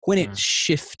When it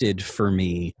shifted for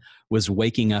me was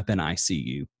waking up in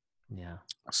ICU. Yeah.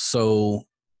 So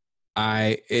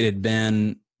it had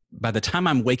been, by the time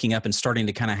I'm waking up and starting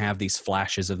to kind of have these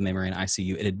flashes of memory in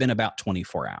ICU, it had been about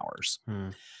 24 hours.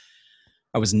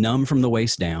 I was numb from the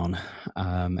waist down.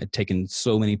 I'd taken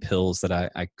so many pills that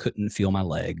I couldn't feel my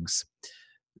legs.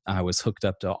 I was hooked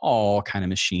up to all kind of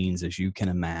machines, as you can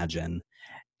imagine.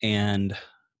 And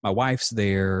my wife's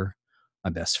there. My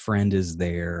best friend is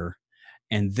there.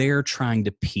 And they're trying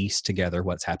to piece together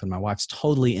what's happened. My wife's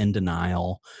totally in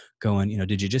denial, going,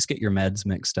 did you just get your meds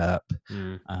mixed up?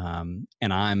 And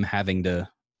I'm having to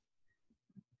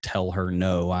tell her,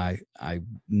 no, I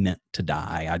meant to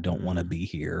die. I don't want to be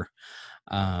here.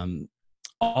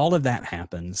 All of that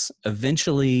happens.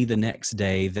 Eventually, the next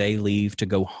day, they leave to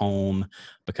go home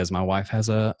because my wife has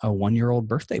a 1-year-old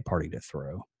birthday party to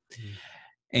throw.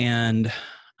 And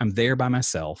I'm there by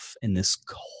myself in this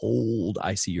cold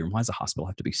ICU room. Why does a hospital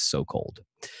have to be so cold?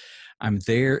 I'm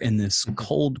there in this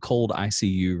cold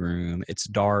ICU room. It's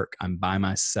dark. I'm by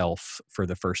myself for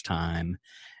the first time.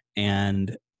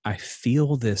 And I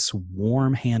feel this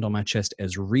warm hand on my chest,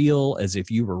 as real as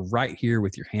if you were right here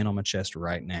with your hand on my chest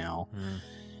right now.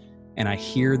 And I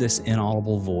hear this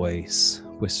inaudible voice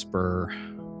whisper,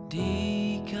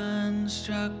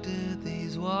 deconstructed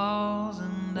these walls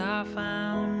and I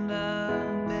found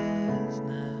a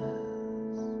business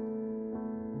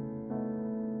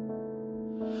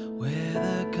where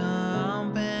the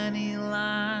company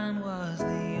line was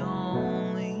the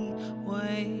only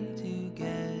way to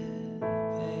get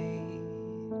paid.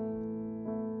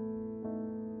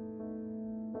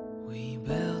 We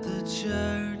built a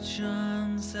church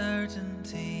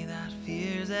uncertainty that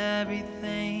fears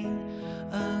everything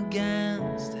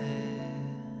against it,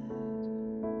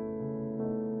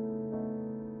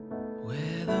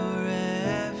 where the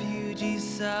refugee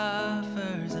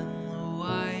suffers and the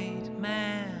white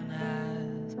man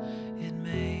has it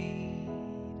made.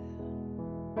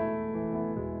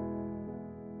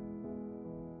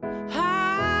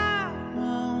 I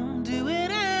won't do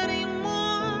it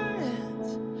anymore.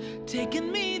 It's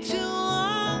taken me too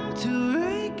long to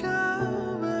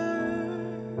recover.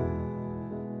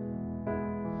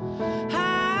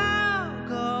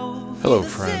 Hello,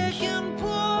 friends.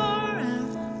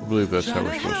 I believe that's how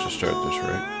we're supposed to start this,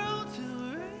 right?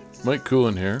 Mike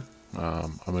Coolin here.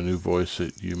 I'm a new voice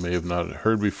that you may have not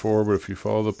heard before, but if you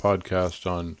follow the podcast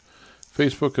on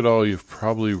Facebook at all, you've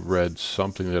probably read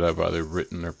something that I've either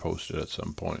written or posted at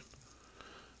some point.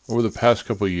 Over the past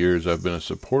couple of years, I've been a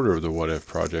supporter of the What If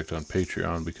Project on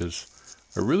Patreon because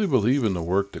I really believe in the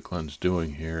work that Glenn's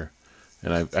doing here,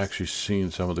 and I've actually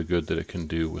seen some of the good that it can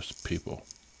do with people.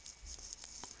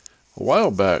 A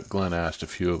while back, Glenn asked a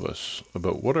few of us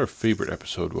about what our favorite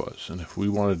episode was and if we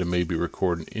wanted to maybe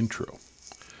record an intro.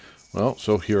 Well,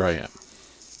 so here I am.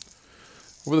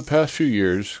 Over the past few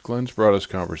years, Glenn's brought us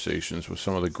conversations with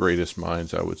some of the greatest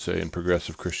minds, I would say, in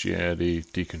progressive Christianity,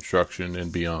 deconstruction,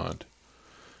 and beyond.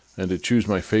 And to choose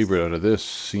my favorite out of this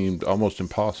seemed almost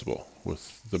impossible,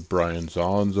 with the Brian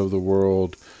Zahns of the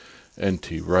world,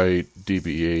 N.T. Wright,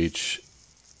 DBH,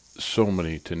 so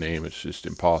many to name, it's just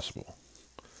impossible.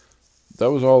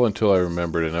 That was all until I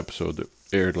remembered an episode that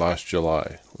aired last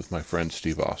July with my friend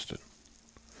Steve Austin.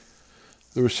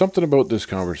 There was something about this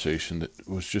conversation that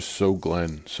was just so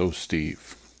Glenn, so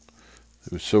Steve.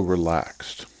 It was so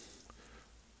relaxed.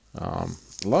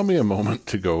 Allow me a moment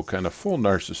to go kind of full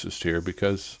narcissist here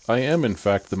because I am in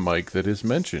fact the Mike that is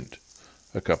mentioned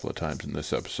a couple of times in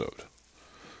this episode.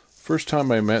 First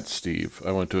time I met Steve,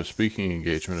 I went to a speaking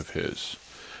engagement of his,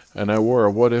 and I wore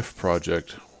a What If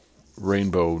Project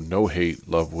Rainbow No Hate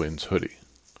Love Wins hoodie.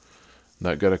 And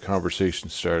that got a conversation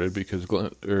started because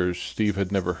Steve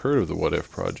had never heard of the What If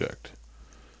Project.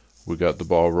 We got the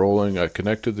ball rolling, I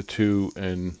connected the two,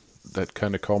 and that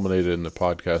kind of culminated in the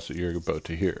podcast that you're about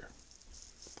to hear.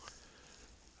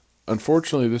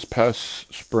 Unfortunately, this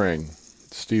past spring,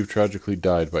 Steve tragically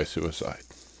died by suicide.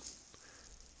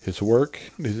 His work,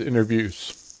 his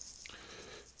interviews,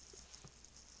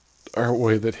 are a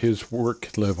way that his work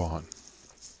can live on.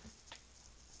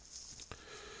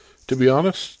 To be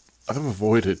honest, I've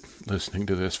avoided listening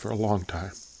to this for a long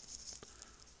time.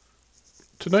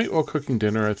 Tonight while cooking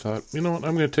dinner, I thought, you know what,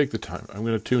 I'm going to take the time. I'm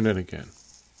going to tune in again.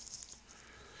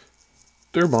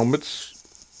 There are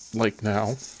moments, like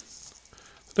now,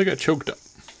 that I got choked up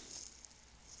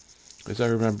as I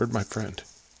remembered my friend.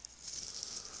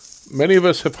 Many of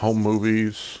us have home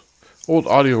movies, old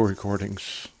audio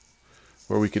recordings,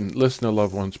 where we can listen to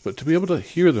loved ones, but to be able to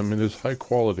hear them in this high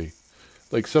quality,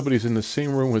 like somebody's in the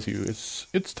same room with you,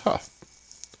 it's tough.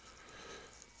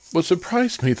 What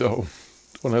surprised me, though,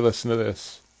 when I listened to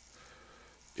this,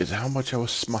 is how much I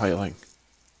was smiling,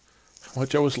 how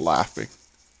much I was laughing.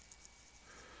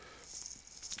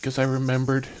 Because I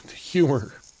remembered the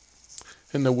humor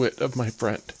and the wit of my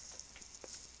friend.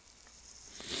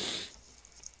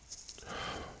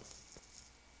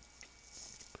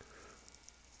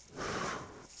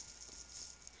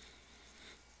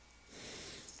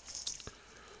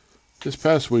 This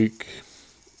past week,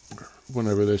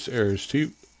 whenever this airs,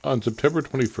 on September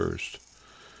 21st,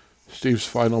 Steve's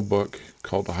final book,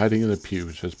 called Hiding in the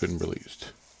Pews, has been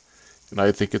released. And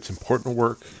I think it's important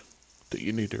work that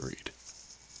you need to read.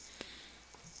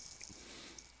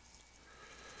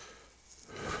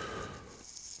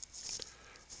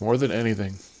 More than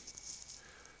anything,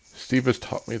 Steve has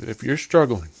taught me that if you're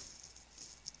struggling,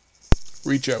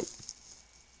 reach out.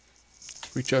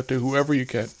 Reach out to whoever you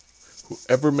can,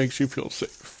 whoever makes you feel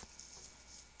safe.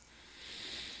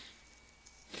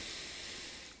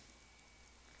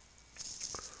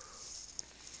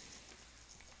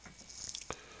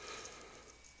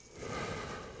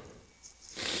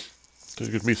 There's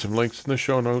going to be some links in the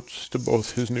show notes to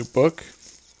both his new book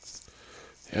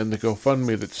and the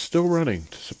GoFundMe that's still running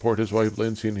to support his wife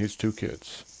Lindsay and his 2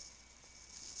 kids.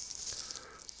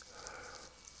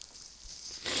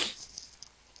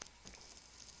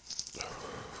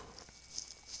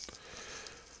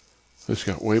 This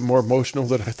got way more emotional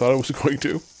than I thought it was going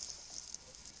to.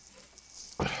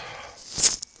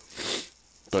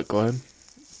 But Glenn,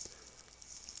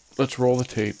 let's roll the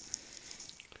tape.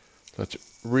 Let's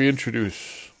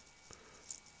reintroduce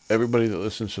everybody that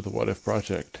listens to the What If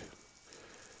Project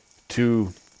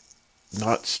to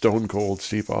not Stone Cold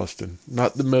Steve Austin,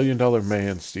 not the $1 Million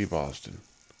Man Steve Austin,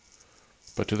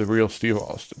 but to the real Steve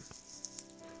Austin.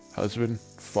 Husband,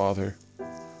 father,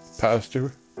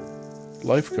 pastor,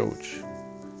 life coach,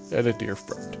 and a dear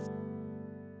friend.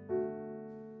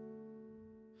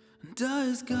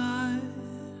 Does God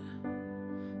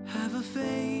have a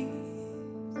face?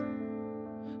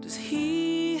 Does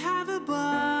he have a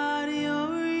body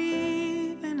or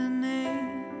even a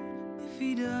name? If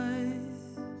he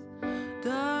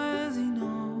does he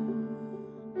know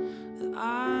that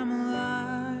I'm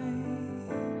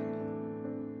alive?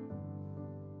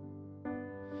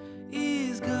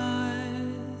 Is God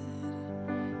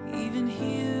even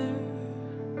here?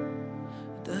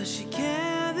 Does she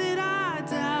care that I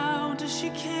doubt? Does she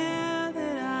care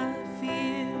that I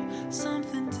fear?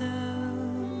 Something tells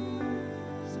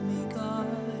me God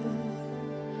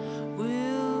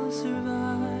will survive.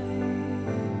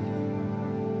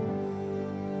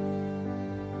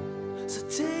 So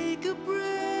take a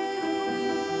breath,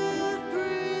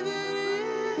 breathe it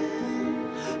in,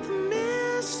 the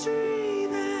mystery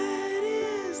that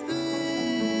is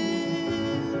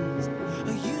this,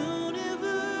 a universe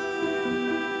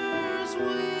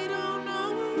we don't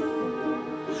know.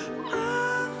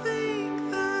 I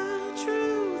think the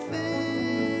truth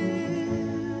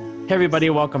is. Hey everybody,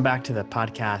 welcome back to the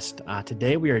podcast.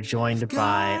 Today we are joined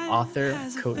by author,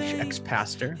 coach,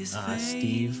 ex-pastor,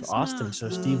 Steve Austin. So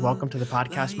Steve, welcome to the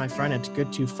podcast, my friend. It's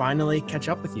good to finally catch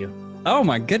up with you. Oh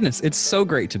my goodness. It's so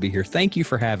great to be here. Thank you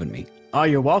for having me. Oh,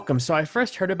 you're welcome. So I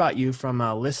first heard about you from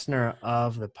a listener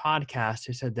of the podcast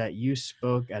who said that you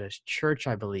spoke at his church,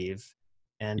 I believe.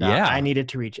 And Yeah. I needed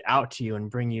to reach out to you and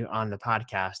bring you on the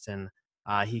podcast. And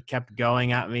he kept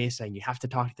going at me saying, you have to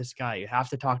talk to this guy. You have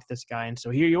to talk to this guy. And so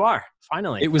here you are,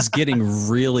 finally. It was getting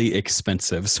really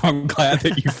expensive, so I'm glad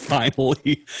that you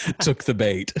finally took the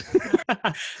bait.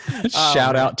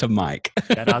 Shout out to Mike.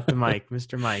 Shout out to Mike,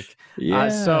 Mr. Mike. Yeah.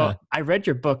 So I read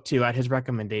your book too at his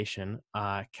recommendation,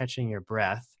 Catching Your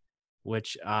Breath,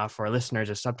 which for our listeners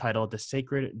is subtitled The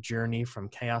Sacred Journey from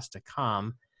Chaos to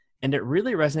Calm. And it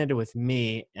really resonated with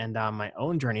me and my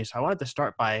own journey. So I wanted to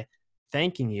start by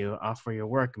thanking you for your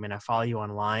work. I mean, I follow you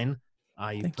online.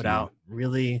 You Thank put you. out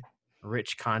really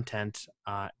rich content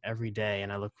every day.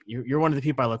 And you're one of the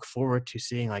people I look forward to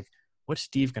seeing, like, what's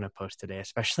Steve going to post today,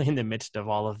 especially in the midst of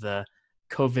all of the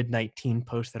COVID-19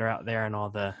 posts that are out there and all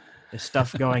the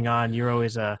stuff going on. You're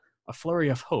always a flurry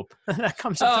of hope that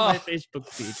comes into my Facebook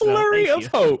feed. So Flurry thank of you.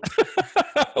 hope.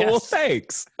 Well, Yes.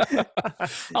 thanks.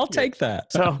 I'll take that.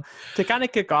 So to kind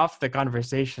of kick off the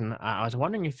conversation, I was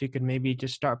wondering if you could maybe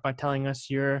just start by telling us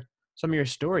some of your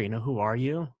story. Who are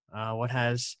you? What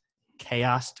has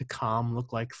chaos to calm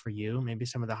look like for you? Maybe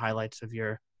some of the highlights of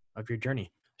your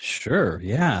journey. Sure.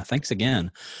 Yeah. Thanks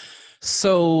again.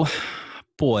 So,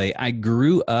 boy, I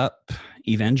grew up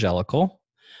evangelical.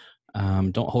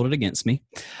 Don't hold it against me,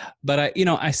 but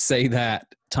I say that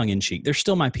tongue in cheek. They're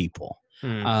still my people.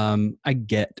 I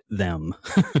get them.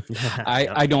 Yep.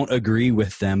 I don't agree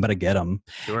with them, but I get them.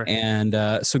 Sure. And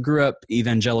so grew up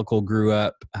evangelical, grew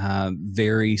up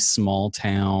very small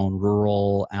town,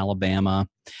 rural Alabama.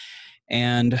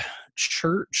 And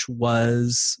church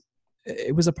was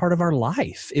a part of our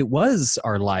life. It was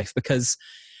our life because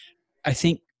I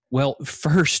think, well,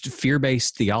 first,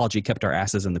 fear-based theology kept our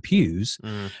asses in the pews,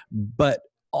 but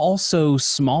also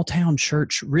small town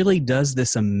church really does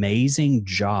this amazing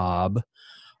job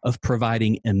of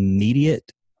providing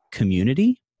immediate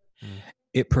community.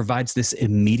 It provides this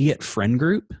immediate friend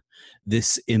group,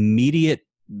 this immediate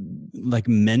like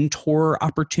mentor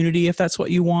opportunity, if that's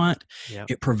what you want. Yep.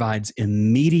 It provides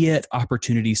immediate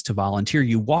opportunities to volunteer.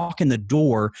 You walk in the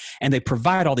door and they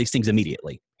provide all these things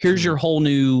immediately. Here's your whole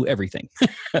new everything.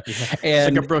 And it's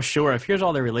like a brochure of here's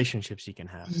all the relationships you can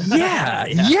have.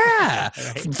 Yeah.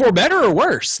 Right. For better or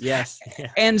worse. Yes.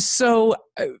 And so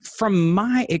from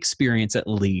my experience, at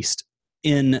least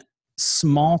in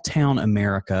small town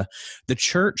America, the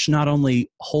church not only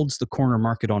holds the corner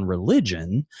market on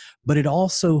religion, but it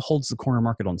also holds the corner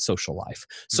market on social life.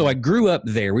 So I grew up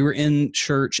there. We were in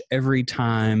church every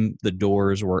time the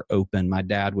doors were open. My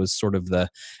dad was sort of the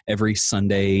every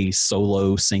Sunday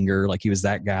solo singer, like he was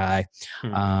that guy.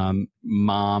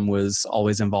 Mom was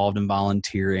always involved in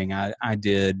volunteering. I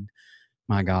did,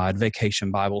 my God,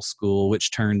 Vacation Bible School, which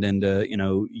turned into,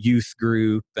 youth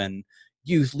group and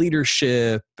youth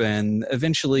leadership, and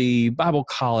eventually Bible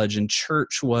college. And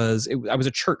church I was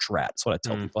a church rat. That's what I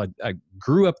tell people. I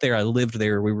grew up there. I lived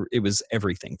there. It was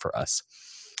everything for us.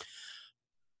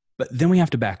 But then we have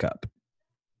to back up.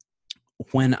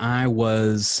 When I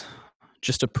was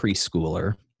just a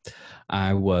preschooler,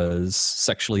 I was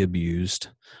sexually abused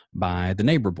by the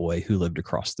neighbor boy who lived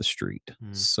across the street.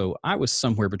 So I was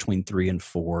somewhere between 3 and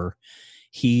 4.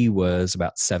 He was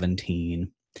about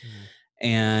 17.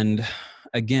 And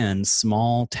again,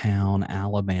 small town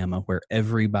Alabama, where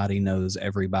everybody knows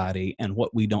everybody, and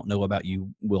what we don't know about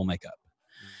you will make up.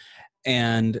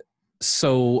 And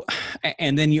so,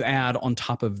 and then you add on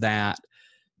top of that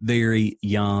very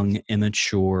young,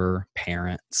 immature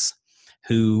parents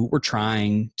who were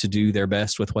trying to do their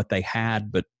best with what they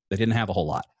had, but they didn't have a whole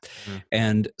lot.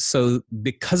 And so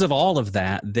because of all of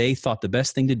that, they thought the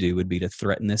best thing to do would be to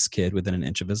threaten this kid within an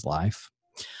inch of his life.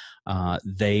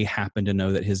 They happened to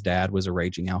know that his dad was a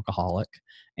raging alcoholic,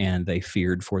 and they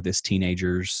feared for this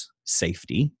teenager's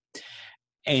safety.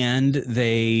 And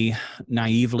they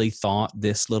naively thought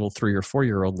this little 3 or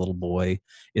 4-year-old little boy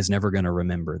is never going to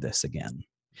remember this again.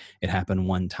 It happened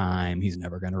one time. He's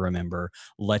never going to remember.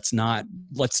 Let's not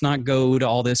go to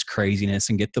all this craziness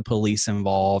and get the police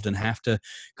involved and have to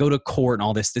go to court and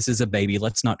all this. This is a baby.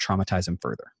 Let's not traumatize him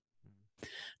further.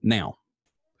 Now,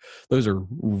 those are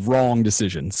wrong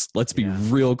decisions. Let's be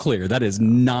real clear. That is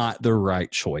not the right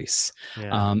choice.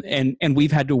 And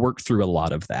we've had to work through a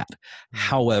lot of that.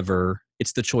 However,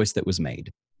 it's the choice that was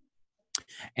made.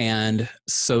 And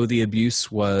so the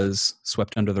abuse was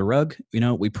swept under the rug.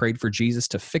 We prayed for Jesus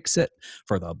to fix it,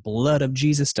 for the blood of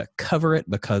Jesus to cover it,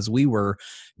 because we were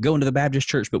going to the Baptist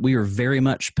church, but we were very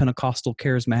much Pentecostal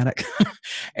charismatic.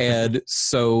 And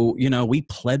so, we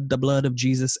pled the blood of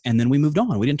Jesus, and then we moved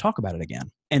on. We didn't talk about it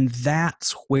again. And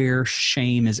that's where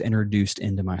shame is introduced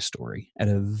into my story at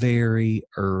a very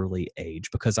early age,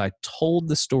 because I told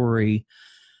the story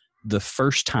the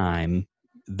first time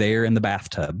there in the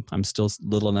bathtub. I'm still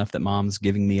little enough that mom's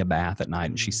giving me a bath at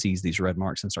night, and she sees these red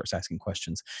marks and starts asking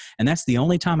questions. And that's the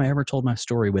only time I ever told my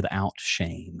story without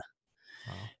shame.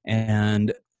 Wow.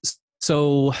 And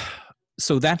so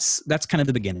that's kind of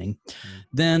the beginning.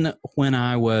 Then when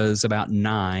I was about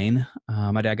 9,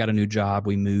 my dad got a new job.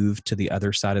 We moved to the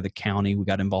other side of the county. We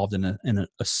got involved in an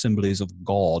Assemblies of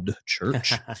God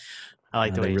church. I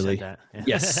like the way you said that. Yeah.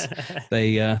 Yes,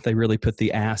 they really put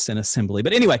the ass in assembly.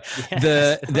 But anyway,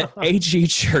 the HE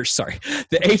Church. Sorry,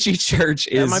 the HE Church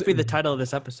is, that might be the title of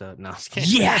this episode. No,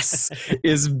 yes,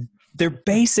 they're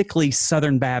basically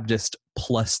Southern Baptist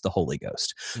plus the Holy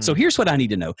Ghost. So here's what I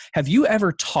need to know: have you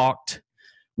ever talked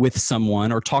with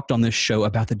someone or talked on this show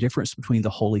about the difference between the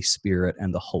Holy Spirit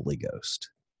and the Holy Ghost?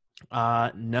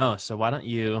 No. So why don't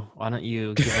you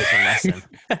give us a lesson?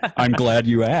 I'm glad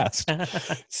you asked.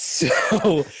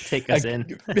 So take us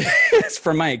in.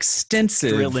 From my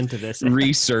extensive drill into this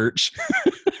research,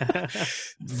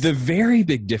 the very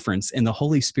big difference in the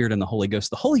Holy Spirit and the Holy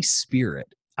Ghost. The Holy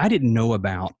Spirit, I didn't know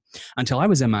about until I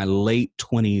was in my late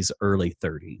 20s, early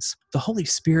 30s. The Holy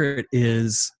Spirit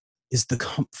is the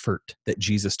comfort that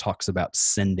Jesus talks about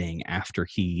sending after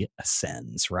he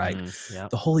ascends, right?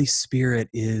 The Holy Spirit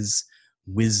is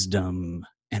wisdom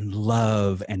and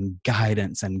love and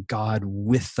guidance and God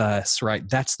with us, right?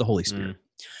 That's the Holy Spirit.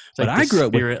 But I grew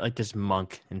up with like this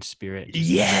monk in spirit.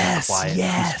 Yes, quiet,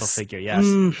 yes. peaceful figure. Yes.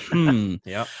 Mm-hmm.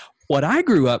 Yep. What I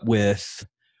grew up with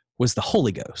was the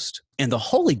Holy Ghost. And the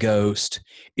Holy Ghost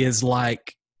is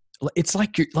like, it's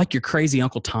like your crazy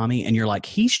Uncle Tommy, and you're like,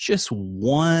 he's just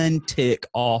one tick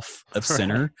off of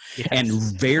center. Yes. And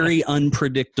very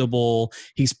unpredictable.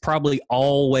 He's probably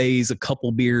always a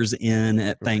couple beers in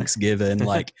at Thanksgiving.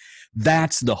 Like,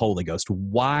 that's the Holy Ghost.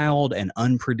 Wild and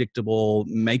unpredictable.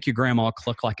 Make your grandma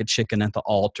cluck like a chicken at the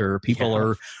altar. People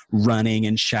are running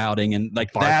and shouting and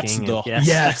like barking, that's the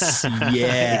yes.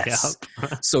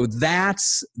 Yep. So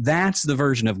that's the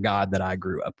version of God that I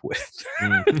grew up with.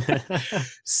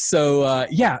 So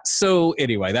so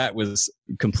anyway, that was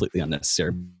completely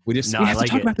unnecessary. We have to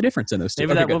talk about the difference in those two.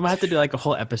 Maybe we might have to do like a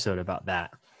whole episode about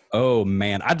that. Oh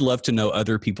man, I'd love to know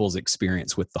other people's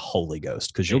experience with the Holy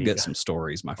Ghost, because you'll get some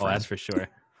stories, my friend. Oh, that's for sure.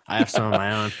 I have some of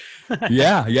my own.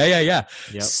 Yeah. Yep.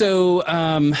 So,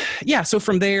 so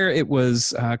from there it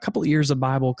was a couple of years of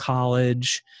Bible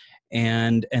college,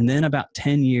 and then about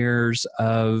 10 years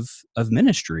of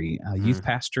ministry, youth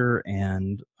pastor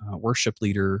and worship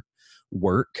leader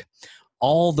work,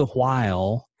 all the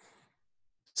while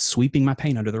sweeping my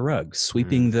pain under the rug,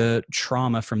 sweeping the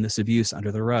trauma from this abuse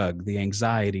under the rug, the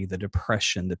anxiety, the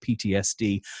depression, the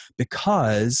PTSD,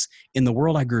 because in the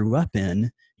world I grew up in,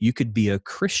 you could be a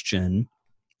Christian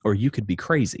or you could be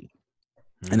crazy.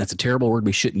 And that's a terrible word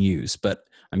we shouldn't use, but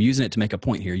I'm using it to make a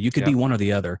point here. You could be one or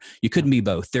the other. You couldn't be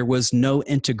both. There was no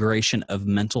integration of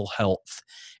mental health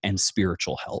and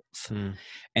spiritual health.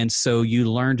 And so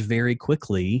you learned very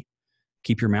quickly,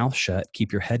 keep your mouth shut,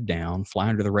 keep your head down, fly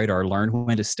under the radar, learn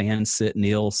when to stand, sit,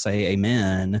 kneel, say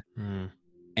amen,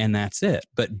 and that's it.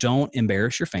 But don't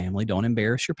embarrass your family. Don't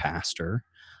embarrass your pastor.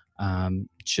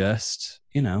 Just,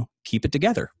 keep it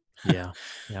together. Yeah.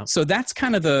 So that's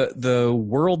kind of the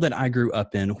world that I grew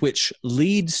up in, which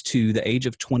leads to the age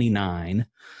of 29.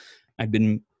 I'd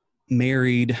been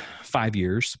married 5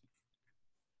 years.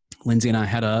 Lindsay and I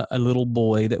had a little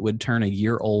boy that would turn a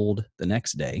year old the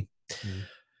next day.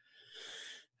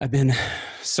 I've been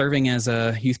serving as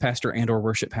a youth pastor and or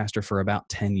worship pastor for about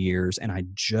 10 years, and I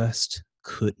just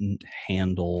couldn't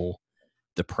handle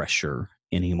the pressure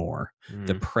anymore.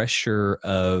 The pressure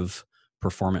of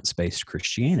performance-based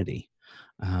Christianity.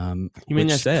 You mean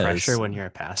there's pressure when you're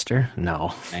a pastor?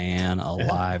 No. Man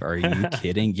alive, are you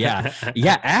kidding? Yeah,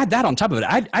 add that on top of it.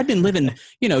 I'd been living,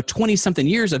 20-something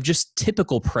years of just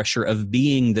typical pressure of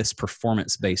being this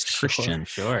performance-based Christian.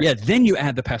 Sure. Yeah, then you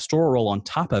add the pastoral role on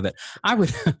top of it. I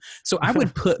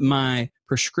would put my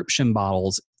prescription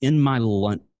bottles in my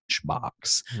lunch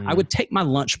box. I would take my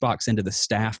lunchbox into the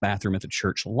staff bathroom at the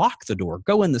church, lock the door,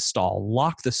 go in the stall,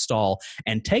 lock the stall,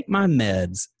 and take my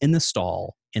meds in the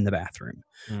stall in the bathroom,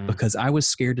 because I was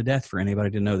scared to death for anybody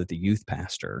to know that the youth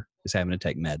pastor is having to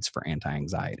take meds for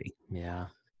anti-anxiety.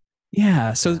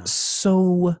 Yeah.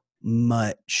 So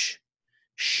much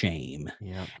shame.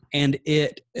 Yeah. And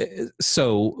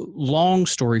so long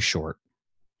story short,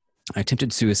 I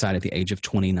attempted suicide at the age of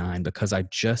 29 because I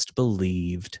just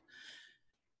believed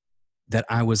that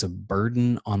I was a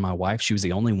burden on my wife. She was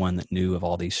the only one that knew of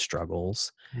all these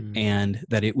struggles, and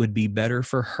that it would be better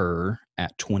for her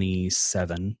at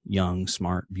 27, young,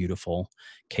 smart, beautiful,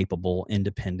 capable,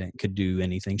 independent, could do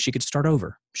anything. She could start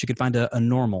over. She could find a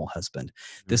normal husband.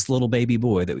 This little baby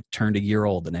boy that turned a year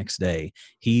old the next day,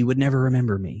 he would never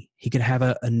remember me. He could have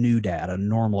a new dad, a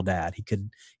normal dad.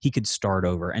 He could start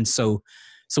over. And so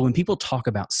when people talk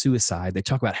about suicide, they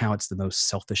talk about how it's the most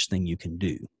selfish thing you can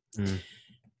do.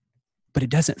 But it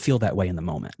doesn't feel that way in the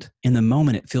moment. In the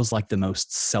moment, it feels like the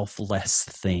most selfless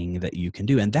thing that you can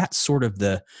do. And that's sort of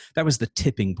that was the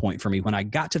tipping point for me. When I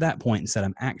got to that point and said,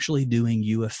 I'm actually doing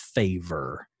you a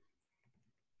favor,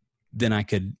 then I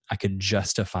could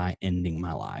justify ending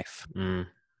my life.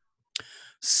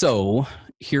 So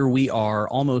here we are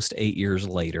almost 8 years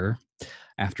later,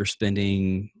 after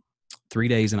spending 3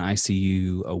 days in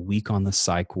ICU, a week on the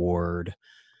psych ward,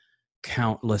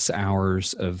 countless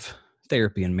hours of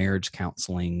therapy and marriage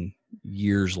counseling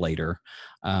years later.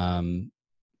 And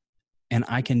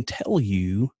I can tell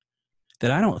you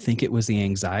that I don't think it was the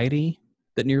anxiety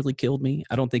that nearly killed me.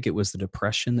 I don't think it was the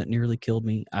depression that nearly killed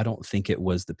me. I don't think it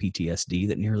was the PTSD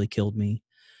that nearly killed me.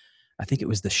 I think it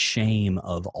was the shame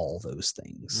of all those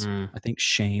things. I think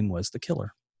shame was the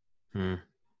killer.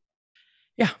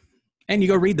 Yeah. And you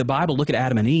go read the Bible, look at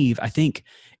Adam and Eve. I think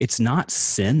it's not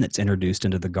sin that's introduced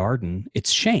into the garden. It's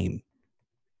shame.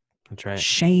 That's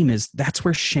right. That's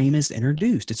where shame is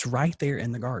introduced. It's right there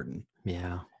in the garden.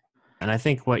 Yeah. And I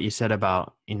think what you said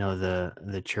about,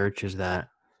 the church is that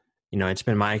it's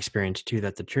been my experience too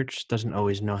that the church doesn't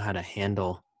always know how to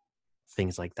handle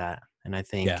things like that. And I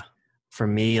think for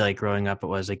me, like growing up, it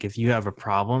was like, if you have a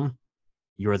problem,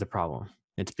 you're the problem.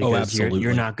 It's because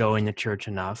you're not going to church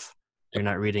enough. You're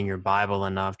not reading your Bible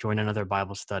enough. Join another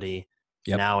Bible study.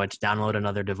 Now it's download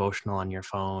another devotional on your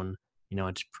phone.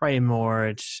 It's pray more.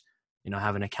 It's,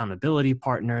 have an accountability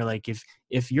partner. Like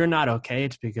if you're not okay,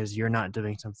 it's because you're not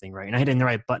doing something right. You're not hitting the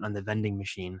right button on the vending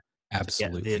machine.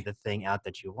 Absolutely. To get the thing out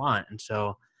that you want. And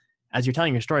so as you're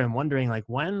telling your story, I'm wondering like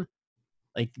when,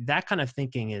 like that kind of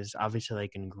thinking is obviously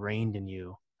like ingrained in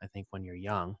you, I think when you're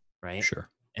young, right? Sure.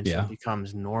 And so it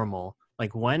becomes normal.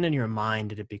 Like when in your mind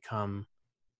did it become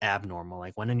abnormal?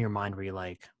 Like when in your mind were you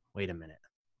like, wait a minute,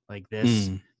 like this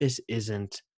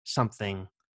isn't something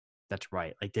that's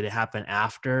right. Like did it happen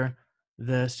after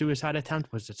the suicide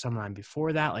attempt? Was it sometime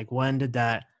before that? Like when did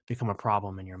that become a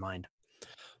problem in your mind?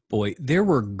 Boy, there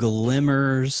were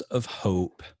glimmers of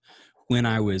hope when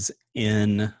I was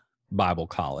in Bible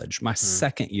college, my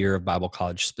second year of Bible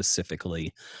college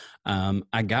specifically.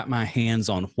 I got my hands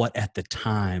on what at the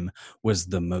time was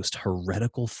the most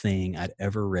heretical thing I'd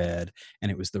ever read, and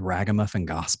it was the Ragamuffin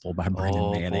Gospel by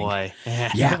Brennan Manning. Boy.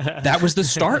 Yeah, that was the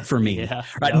start for me.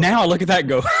 Right Yep. now I look at that and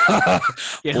go,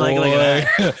 You're boy, like, look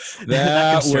at that.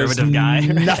 that conservative was guy.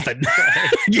 nothing.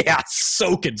 Yeah,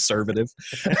 so conservative.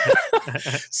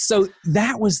 So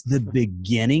that was the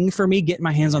beginning for me, getting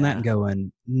my hands on that and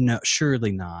going, no,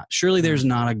 surely not. Surely there's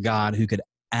not a God who could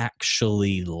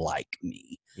actually like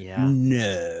me.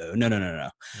 No.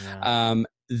 Yeah.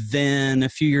 Then a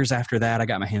few years after that, I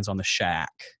got my hands on The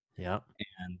Shack. Yep.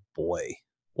 And boy,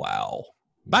 wow.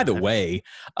 By the way,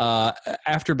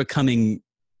 after becoming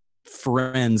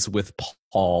friends with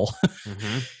Paul,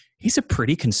 he's a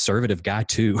pretty conservative guy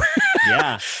too.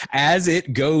 Yeah. As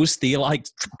it goes,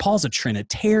 Paul's a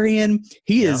Trinitarian.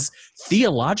 He is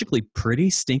theologically pretty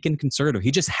stinking conservative. He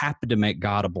just happened to make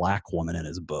God a black woman in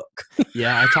his book.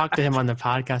 Yeah. I talked to him on the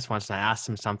podcast once and I asked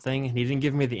him something and he didn't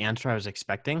give me the answer I was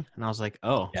expecting. And I was like,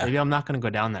 maybe I'm not going to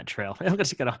go down that trail. I'm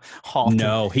just going to halt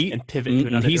and pivot to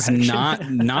another he's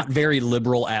direction. not very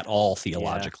liberal at all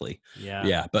theologically.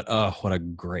 Yeah. But what a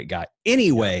great guy.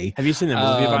 Anyway. Have you seen the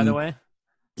movie, by the way?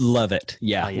 Love it.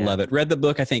 Yeah, love it. Read the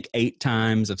book, I think 8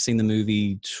 times. I've seen the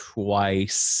movie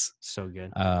twice. So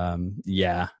good.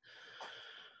 Yeah.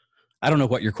 I don't know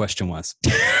what your question was.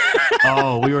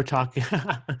 We were talking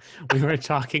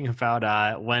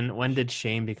about when did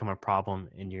shame become a problem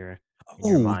in your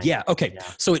mind? Yeah. Okay. Yeah.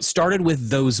 So it started with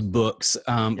those books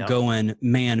going,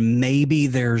 man, maybe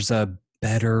there's a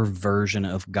better version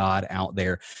of God out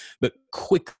there. But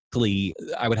quickly,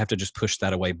 I would have to just push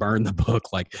that away, burn the book,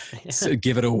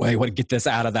 give it away. Get this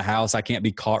out of the house. I can't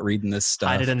be caught reading this stuff.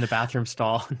 Hide it in the bathroom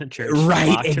stall in the church.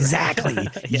 Right, exactly.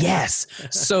 Yes.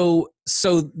 So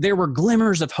there were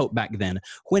glimmers of hope back then.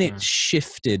 When it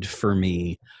shifted for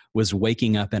me was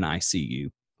waking up in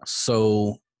ICU.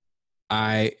 So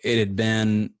it had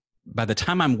been, by the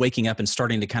time I'm waking up and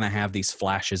starting to kind of have these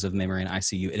flashes of memory in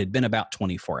ICU, it had been about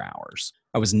 24 hours.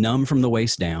 I was numb from the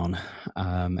waist down.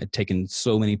 I'd taken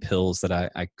so many pills that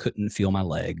I couldn't feel my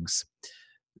legs.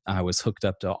 I was hooked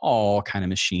up to all kind of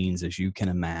machines, as you can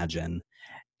imagine.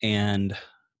 And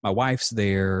my wife's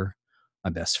there. My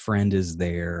best friend is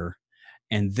there.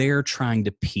 And they're trying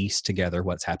to piece together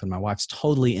what's happened. My wife's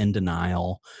totally in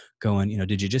denial, going,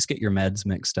 did you just get your meds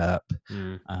mixed up?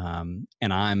 And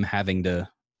I'm having to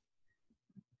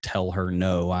tell her,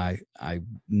 no, I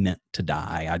meant to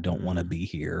die. I don't want to be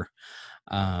here.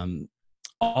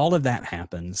 All of that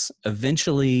happens.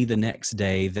 Eventually, the next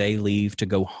day, they leave to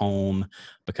go home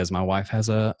because my wife has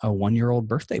a 1-year-old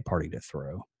birthday party to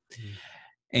throw.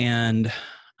 And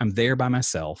I'm there by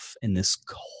myself in this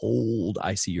cold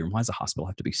ICU room. Why does a hospital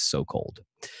have to be so cold?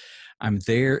 I'm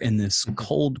there in this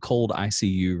cold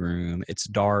ICU room. It's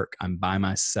dark. I'm by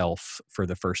myself for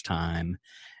the first time.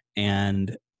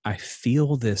 And I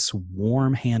feel this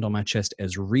warm hand on my chest,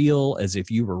 as real as if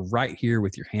you were right here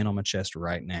with your hand on my chest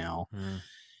right now.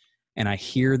 And I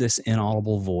hear this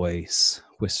inaudible voice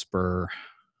whisper,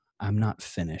 I'm not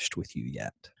finished with you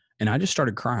yet. And I just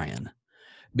started crying,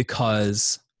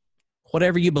 because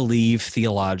whatever you believe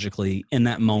theologically in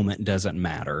that moment doesn't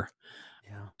matter.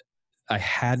 Yeah. I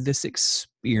had this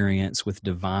experience with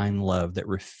divine love that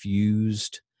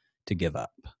refused to give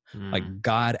up. Like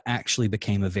God actually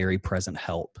became a very present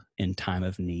help in time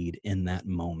of need in that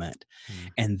moment.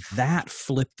 And that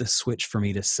flipped the switch for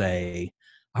me to say,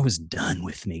 I was done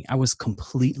with me. I was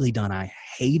completely done. I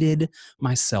hated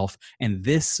myself. And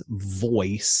this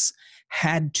voice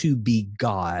had to be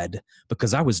God,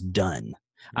 because I was done.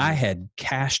 I had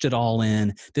cashed it all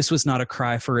in. This was not a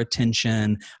cry for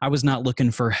attention. I was not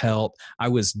looking for help. I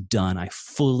was done. I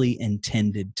fully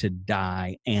intended to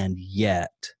die. And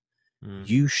yet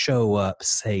you show up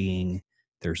saying,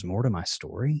 there's more to my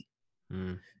story.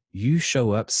 You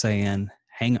show up saying,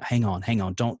 hang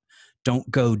on.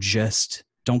 Don't go just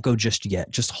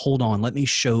yet. Just hold on. Let me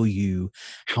show you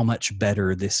how much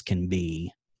better this can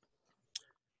be.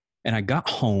 And I got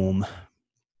home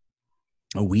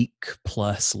a week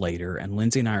plus later, and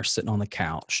Lindsay and I are sitting on the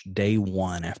couch day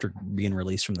one after being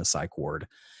released from the psych ward.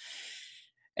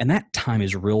 And that time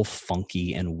is real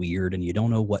funky and weird, and you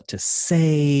don't know what to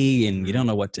say, and you don't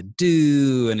know what to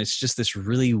do, and it's just this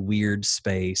really weird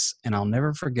space. And I'll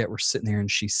never forget, we're sitting there, and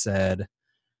she said,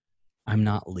 I'm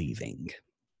not leaving.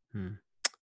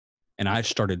 And I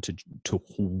started to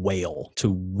wail,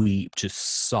 to weep, to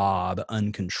sob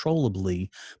uncontrollably,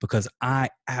 because I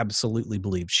absolutely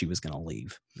believed she was going to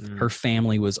leave. Her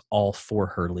family was all for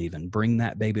her leaving. Bring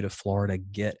that baby to Florida.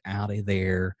 Get out of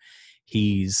there.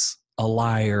 He's a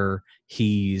liar.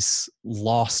 He's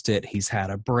lost it. He's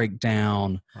had a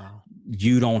breakdown. Wow.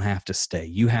 You don't have to stay.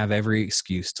 You have every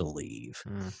excuse to leave.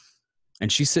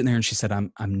 And she's sitting there and she said,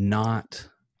 I'm not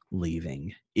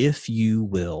leaving. If you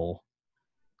will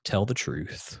tell the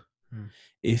truth,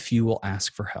 if you will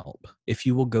ask for help, if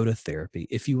you will go to therapy,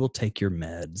 if you will take your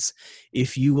meds,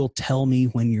 if you will tell me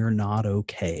when you're not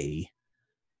okay,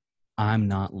 I'm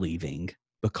not leaving,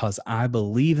 because I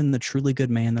believe in the truly good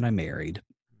man that I married.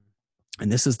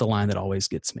 And this is the line that always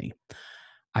gets me.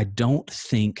 I don't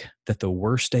think that the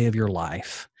worst day of your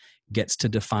life gets to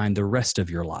define the rest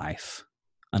of your life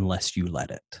unless you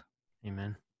let it.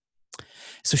 Amen.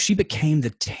 So she became the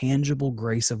tangible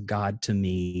grace of God to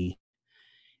me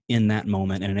in that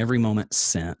moment and in every moment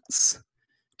since,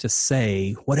 to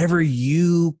say, whatever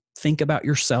you think about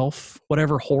yourself,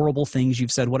 whatever horrible things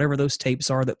you've said, whatever those tapes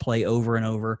are that play over and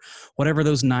over, whatever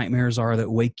those nightmares are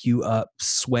that wake you up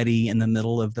sweaty in the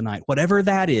middle of the night, whatever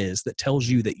that is that tells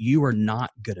you that you are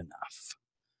not good enough,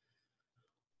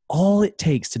 all it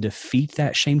takes to defeat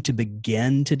that shame, to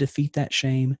begin to defeat that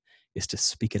shame, is to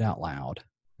speak it out loud.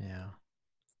 Yeah.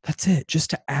 That's it.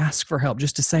 Just to ask for help,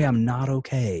 just to say, I'm not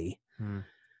okay. And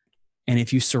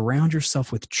if you surround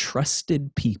yourself with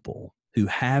trusted people who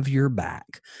have your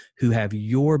back, who have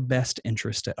your best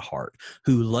interest at heart,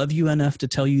 who love you enough to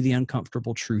tell you the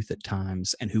uncomfortable truth at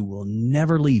times, and who will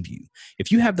never leave you,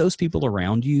 if you have those people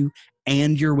around you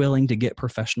and you're willing to get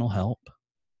professional help,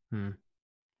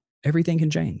 everything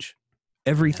can change.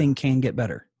 Everything can get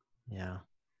better. Yeah.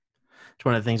 It's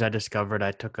one of the things I discovered.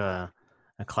 I took a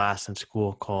class in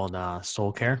school called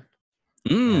Soul Care.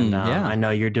 And I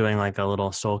know you're doing like a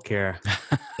little soul care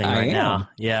thing right now.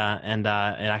 Yeah. And it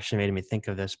actually made me think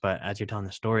of this, but as you're telling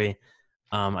the story,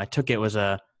 I took, it was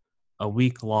a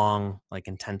week long, like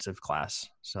intensive class.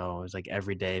 So it was like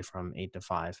every day from 8 to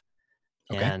 5.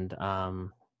 Okay.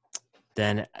 And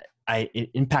then it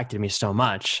impacted me so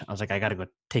much. I was like, I got to go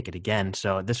take it again.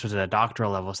 So this was at a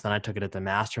doctoral level. So then I took it at the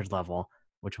master's level,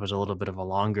 which was a little bit of a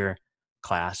longer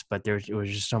class, but it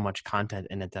was just so much content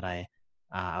in it that I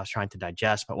was trying to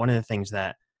digest. But one of the things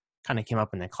that kind of came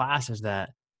up in the class is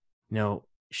that,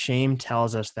 shame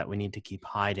tells us that we need to keep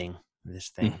hiding this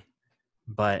thing,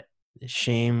 but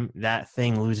shame, that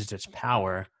thing loses its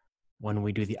power when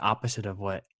we do the opposite of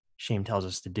what shame tells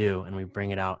us to do, and we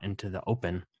bring it out into the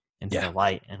open, into the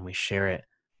light, and we share it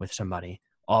with somebody.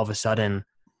 All of a sudden,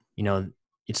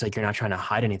 it's like you're not trying to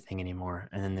hide anything anymore,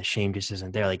 and then the shame just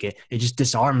isn't there. Like it just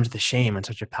disarms the shame in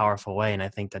such a powerful way. And I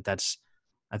think that's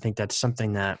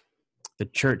something that the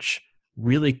church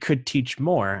really could teach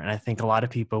more. And I think a lot of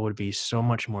people would be so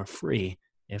much more free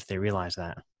if they realize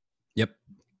that. Yep.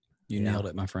 You nailed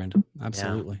it, my friend.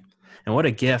 Absolutely. Yeah. And what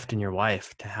a gift in your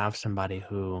wife to have somebody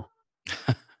who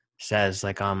says,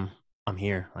 like, I'm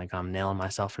here, like I'm nailing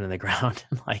myself into the ground.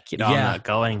 Like, I'm not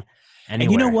going anywhere. And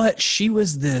you know what? She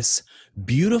was this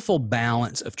beautiful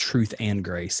balance of truth and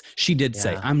grace. She did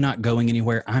say, I'm not going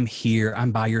anywhere. I'm here.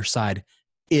 I'm by your side.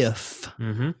 If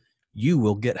you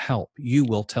will get help, you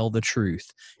will tell the truth.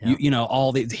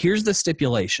 Here's the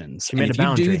stipulations. She made if a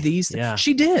boundary. You do these,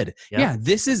 she did. Yeah.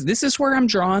 This is where I'm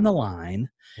drawing the line.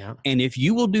 Yeah. And if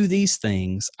you will do these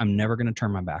things, I'm never going to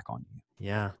turn my back on you.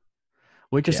 Yeah.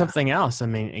 Which is something else. I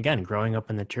mean, again, growing up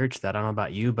in the church, that I don't know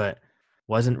about you, but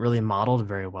wasn't really modeled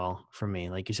very well for me.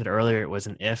 Like you said earlier, it was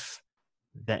an if,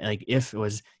 it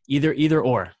was either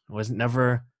or. It was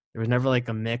never. There was never like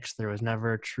a mix. There was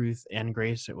never truth and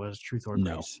grace. It was truth or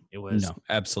grace. It was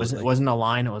absolutely. It wasn't a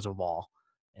line. It was a wall.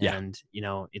 And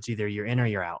it's either you're in or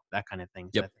you're out. That kind of thing.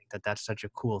 So I think that that's such a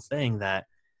cool thing, that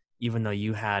even though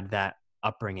you had that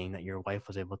upbringing that your wife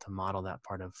was able to model that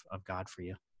part of God for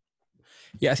you.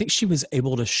 Yeah, I think she was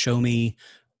able to show me,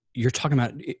 you're talking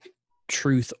about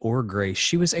truth or grace.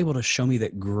 She was able to show me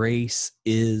that grace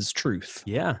is truth.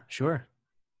 Yeah, sure.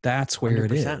 That's where 100%.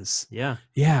 it is. Yeah.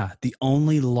 Yeah. The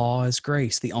only law is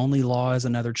grace. The only law is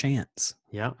another chance.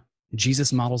 Yeah.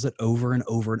 Jesus models it over and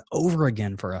over and over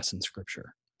again for us in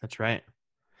Scripture. That's right.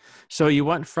 So you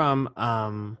went from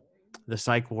the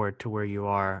psych ward to where you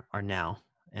are now.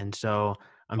 And so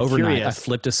I'm overnight, curious. I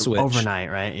flipped a switch.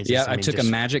 Overnight, right? It's I took a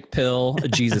magic pill, a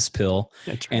Jesus pill,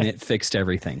 That's right. and it fixed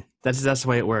everything. That's the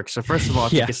way it works. So first of all,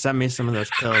 if you could send me some of those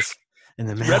pills in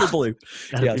the mail, red or blue,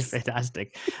 that'd be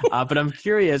fantastic. But I'm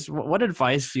curious, what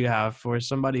advice do you have for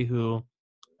somebody who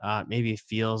maybe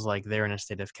feels like they're in a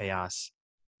state of chaos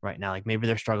right now? Like maybe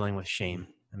they're struggling with shame,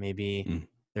 and maybe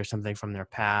there's something from their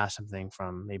past, something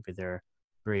from maybe they're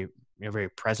very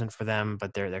present for them,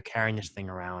 but they're carrying this thing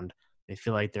around. They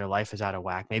feel like their life is out of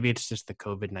whack. Maybe it's just the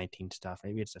COVID-19 stuff.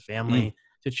 Maybe it's a family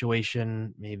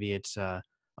situation. Maybe it's a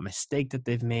mistake that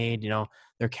they've made.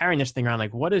 They're carrying this thing around.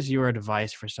 Like, what is your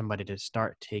advice for somebody to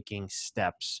start taking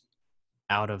steps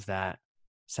out of that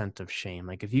sense of shame?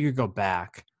 Like, if you could go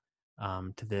back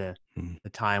to the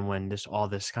time when all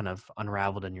this kind of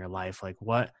unraveled in your life, like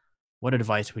what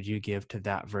advice would you give to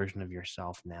that version of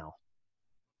yourself now?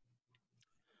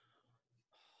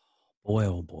 Boy,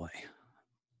 oh boy.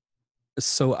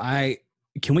 So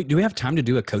do we have time to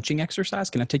do a coaching exercise?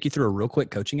 Can I take you through a real quick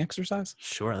coaching exercise?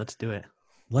 Sure. Let's do it.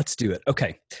 Let's do it.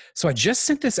 Okay. So I just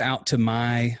sent this out to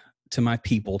my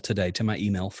people today, to my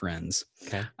email friends.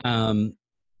 Okay.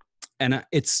 And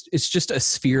it's just a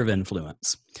sphere of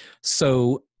influence.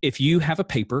 So if you have a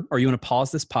paper, or you want to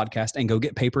pause this podcast and go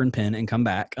get paper and pen and come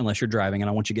back, unless you're driving, and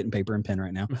I want you getting paper and pen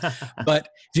right now. But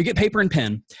if you get paper and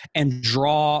pen and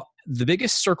draw the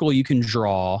biggest circle you can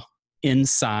draw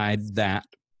inside that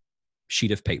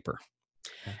sheet of paper.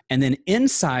 Okay. And then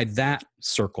inside that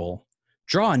circle,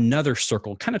 draw another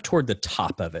circle kind of toward the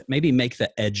top of it. Maybe make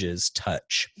the edges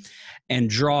touch, and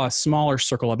draw a smaller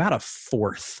circle about a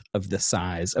fourth of the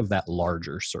size of that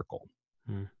larger circle.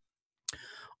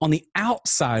 On the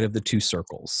outside of the two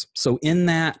circles, so in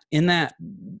that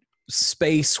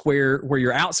space where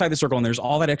you're outside the circle and there's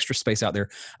all that extra space out there,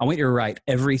 I want you to write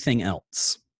everything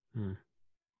else.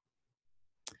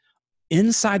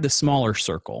 Inside the smaller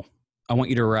circle, I want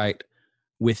you to write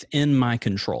within my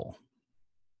control.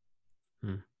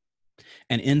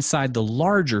 And inside the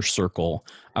larger circle,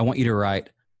 I want you to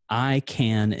write, I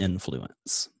can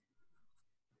influence.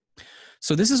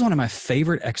 So this is one of my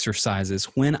favorite exercises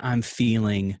when I'm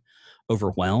feeling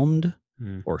overwhelmed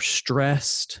or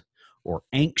stressed or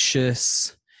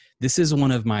anxious. This is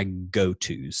one of my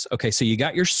go-tos. Okay, so you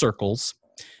got your circles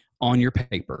on your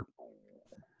paper.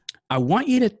 I want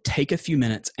you to take a few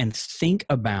minutes and think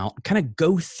about, kind of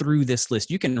go through this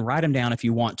list. You can write them down if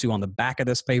you want to on the back of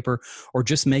this paper, or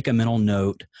just make a mental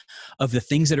note of the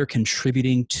things that are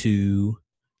contributing to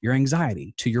your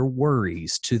anxiety, to your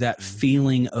worries, to that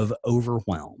feeling of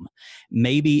overwhelm.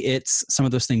 Maybe it's some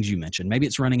of those things you mentioned. Maybe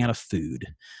it's running out of food.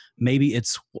 Maybe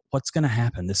it's what's going to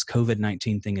happen. This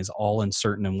COVID-19 thing is all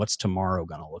uncertain, and what's tomorrow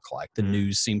going to look like? The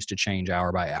news seems to change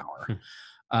hour by hour.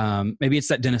 Maybe it's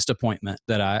that dentist appointment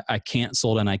that I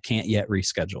canceled and I can't yet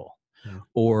reschedule.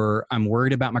 Or I'm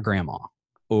worried about my grandma,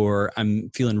 or I'm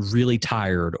feeling really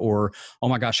tired, or, oh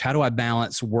my gosh, how do I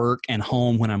balance work and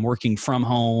home when I'm working from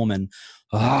home, and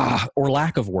or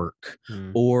lack of work,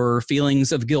 or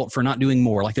feelings of guilt for not doing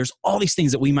more. Like, there's all these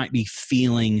things that we might be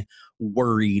feeling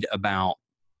worried about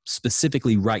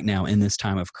specifically right now in this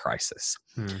time of crisis.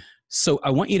 So I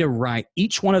want you to write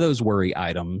each one of those worry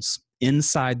items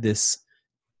inside this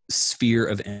sphere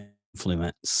of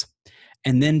influence,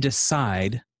 and then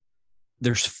decide.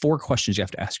 There's 4 questions you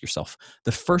have to ask yourself.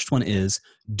 The first one is,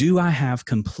 do I have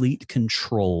complete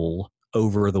control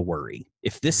over the worry?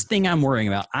 If this thing I'm worrying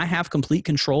about, I have complete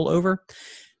control over,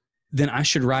 then I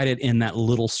should write it in that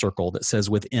little circle that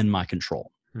says within my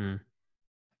control.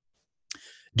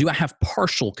 Do I have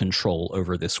partial control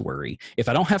over this worry? If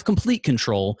I don't have complete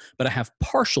control, but I have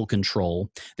partial control,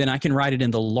 then I can write it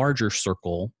in the larger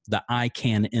circle, the I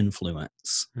can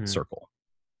influence circle.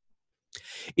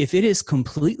 If it is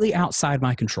completely outside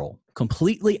my control,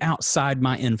 completely outside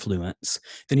my influence,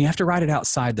 then you have to write it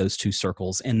outside those 2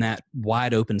 circles in that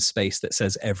wide open space that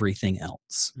says everything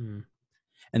else.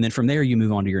 And then from there, you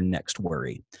move on to your next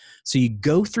worry. So you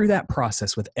go through that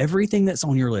process with everything that's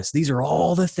on your list. These are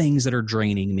all the things that are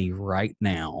draining me right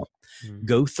now.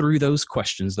 Go through those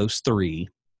questions, those 3,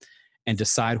 and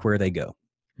decide where they go.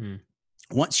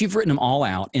 Once you've written them all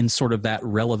out in sort of that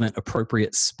relevant,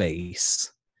 appropriate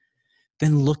space,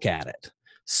 then look at it.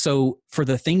 So for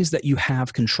the things that you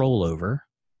have control over,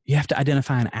 you have to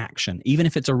identify an action, even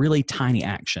if it's a really tiny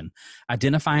action.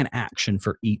 Identify an action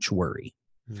for each worry.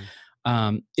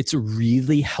 It's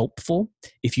really helpful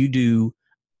if you do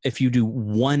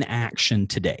one action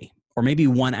today, or maybe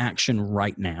one action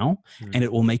right now, and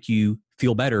it will make you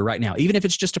feel better right now. Even if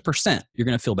it's just 1%, you're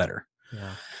going to feel better.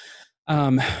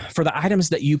 Yeah. For the items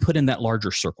that you put in that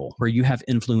larger circle where you have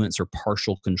influence or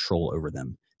partial control over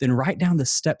them, then write down the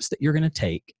steps that you're going to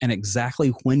take and exactly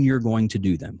when you're going to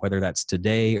do them, whether that's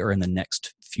today or in the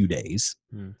next few days.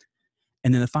 And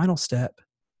then the final step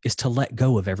is to let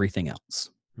go of everything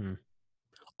else.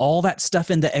 All that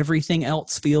stuff in the everything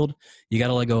else field, you got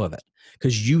to let go of it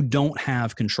because you don't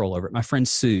have control over it. My friend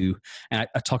Sue, and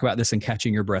I talk about this in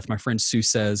Catching Your Breath. My friend Sue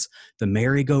says, the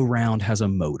merry-go-round has a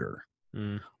motor.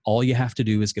 All you have to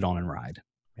do is get on and ride.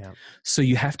 Yeah. So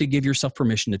you have to give yourself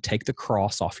permission to take the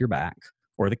cross off your back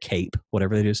or the cape,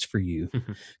 whatever it is for you,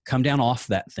 come down off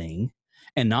that thing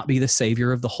and not be the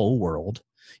savior of the whole world.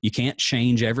 You can't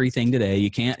change everything today.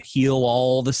 You can't heal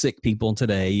all the sick people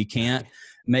today. You can't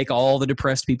make all the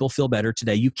depressed people feel better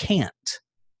today. You can't.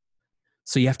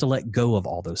 So you have to let go of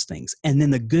all those things. And then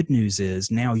the good news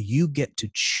is now you get to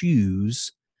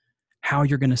choose how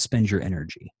you're going to spend your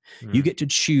energy. You get to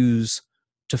choose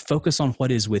to focus on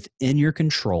what is within your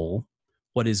control,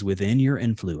 what is within your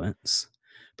influence,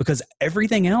 because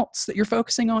everything else that you're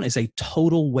focusing on is a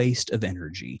total waste of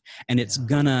energy. And it's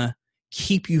going to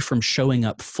keep you from showing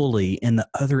up fully in the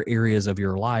other areas of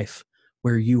your life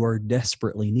where you are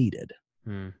desperately needed.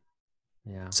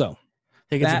 Yeah. So I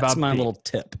think that's my little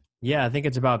tip. Yeah. I think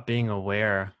it's about being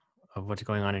aware of what's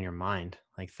going on in your mind.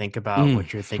 Like think about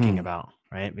what you're thinking about,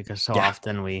 right? Because so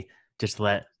often we just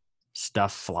let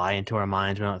stuff fly into our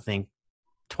minds. We don't think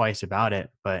twice about it.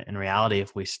 But in reality,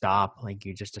 if we stop, like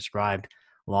you just described,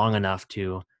 long enough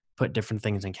to put different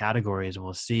things in categories,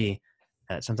 we'll see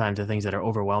that sometimes the things that are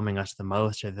overwhelming us the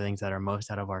most are the things that are most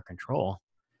out of our control.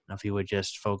 And if we would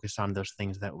just focus on those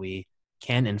things that we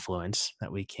can influence,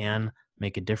 that we can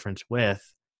make a difference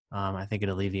with, I think it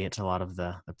alleviates a lot of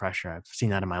the pressure. I've seen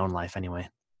that in my own life anyway.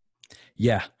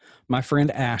 Yeah. My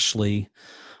friend Ashley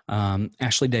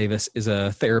Davis is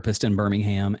a therapist in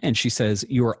Birmingham, and she says,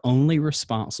 you are only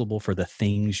responsible for the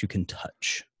things you can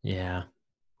touch. Yeah.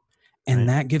 And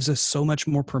that gives us so much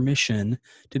more permission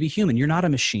to be human. You're not a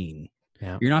machine.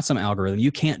 Yeah. You're not some algorithm.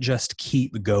 You can't just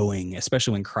keep going,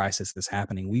 especially when crisis is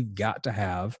happening. We've got to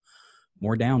have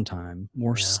more downtime,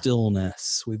 more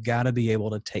stillness. We've got to be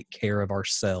able to take care of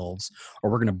ourselves,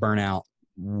 or we're going to burn out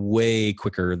way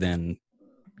quicker than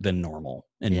normal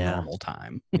in normal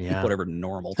time, whatever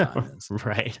normal time is.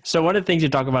 Right. So one of the things you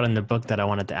talk about in the book that I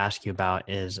wanted to ask you about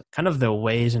is kind of the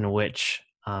ways in which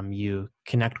you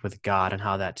connect with God and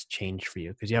how that's changed for you.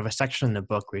 Because you have a section in the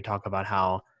book where you talk about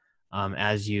how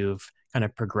as you've kind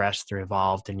of progressed or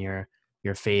evolved in your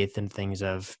faith and things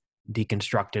have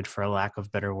deconstructed, for a lack of a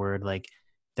better word, like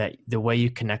that the way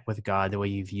you connect with God, the way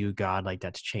you view God, like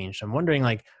that's changed. So I'm wondering,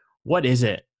 like, what is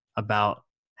it about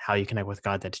how you connect with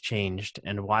God that's changed,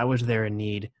 and why was there a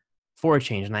need for a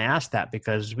change? And I ask that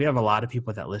because we have a lot of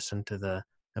people that listen to the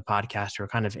podcast who are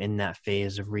kind of in that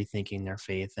phase of rethinking their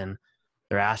faith, and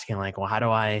they're asking like, well, how do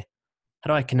I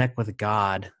connect with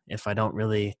God if I don't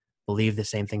really believe the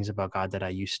same things about God that I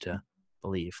used to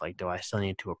believe? Like, do I still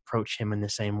need to approach him in the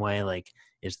same way? Like,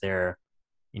 is there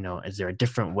a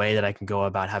different way that I can go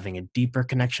about having a deeper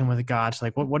connection with God? So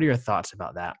like, what are your thoughts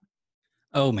about that?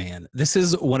 Oh man, this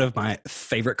is one of my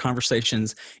favorite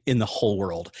conversations in the whole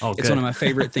world. Oh, it's one of my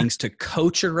favorite things to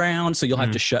coach around. So you'll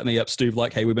have to shut me up, Steve.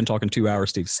 Like, hey, we've been talking 2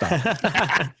 hours, Steve. Stop.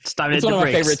 Stop. It's one of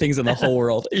my favorite things in the whole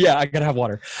world. Yeah, I gotta have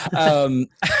water.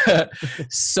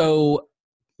 So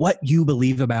what you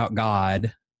believe about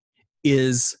God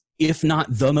is, if not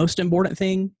the most important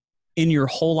thing in your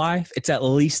whole life, it's at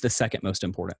least the second most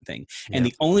important thing. Yeah. And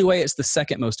the only way it's the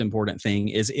second most important thing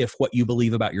is if what you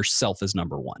believe about yourself is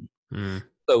number one.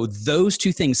 So those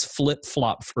two things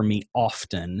flip-flop for me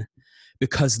often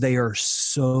because they are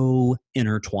so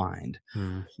intertwined.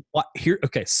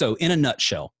 So in a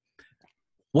nutshell,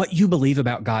 what you believe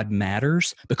about God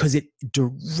matters because it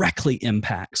directly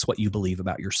impacts what you believe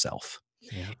about yourself.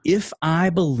 Yeah. If I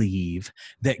believe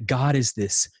that God is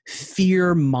this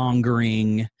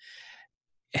fear-mongering,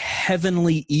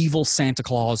 heavenly evil Santa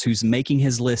Claus who's making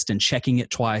his list and checking it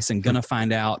twice and gonna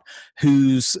find out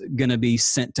who's gonna be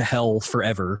sent to hell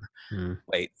forever.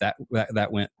 Wait, that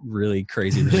went really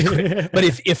crazy really quick. But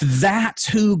if that's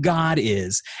who God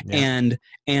is, and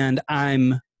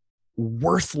I'm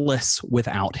worthless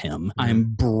without him, I'm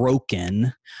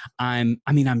broken, I'm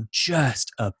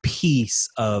just a piece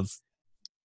of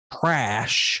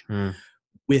trash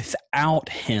without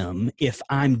him, if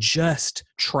I'm just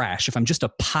trash, if I'm just a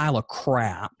pile of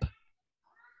crap,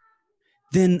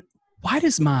 then why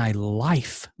does my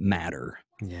life matter?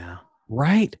 Yeah.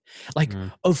 Right? Like,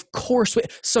 of course.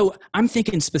 So I'm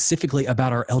thinking specifically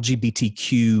about our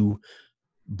LGBTQ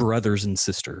brothers and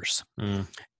sisters.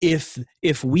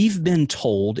 If we've been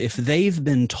told, if they've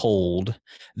been told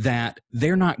that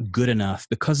they're not good enough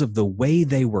because of the way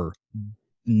they were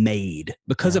made,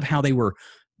 because of how they were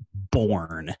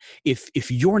born, if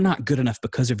you're not good enough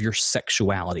because of your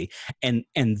sexuality, and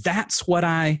that's what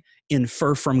I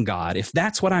infer from God, if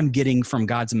that's what I'm getting from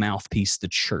God's mouthpiece, the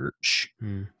church,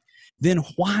 then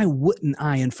why wouldn't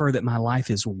I infer that my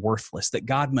life is worthless, that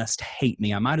God must hate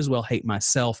me? I might as well hate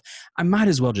myself. I might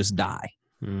as well just die.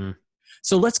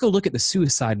 So let's go look at the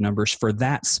suicide numbers for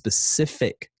that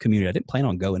specific community. I didn't plan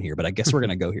on going here, but I guess we're going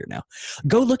to go here now.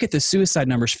 Go look at the suicide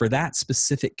numbers for that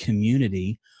specific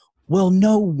community. Well,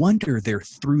 no wonder they're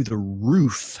through the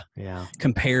roof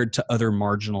compared to other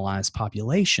marginalized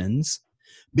populations,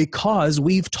 because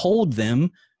we've told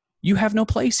them, you have no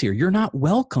place here. You're not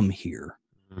welcome here.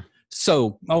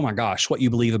 So, oh my gosh, what you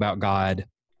believe about God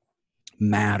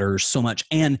matters so much.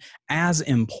 And as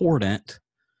important,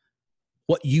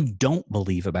 what you don't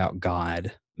believe about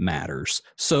God matters.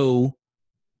 So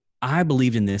I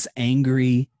believed in this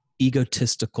angry,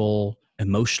 egotistical,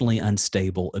 emotionally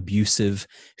unstable, abusive,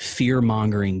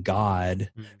 fear-mongering God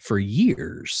for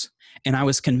years. And I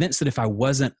was convinced that if I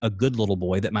wasn't a good little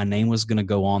boy, that my name was going to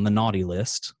go on the naughty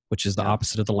list, which is the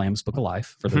opposite of the Lamb's Book of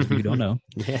Life, for those of you who don't know.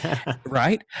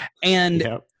 Right?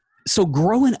 And so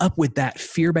growing up with that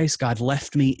fear-based God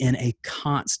left me in a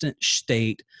constant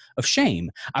state of shame.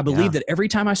 I believe that every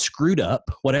time I screwed up,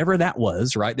 whatever that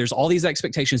was, right, there's all these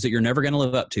expectations that you're never going to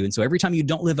live up to. And so every time you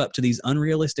don't live up to these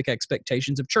unrealistic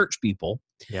expectations of church people,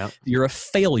 you're a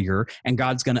failure and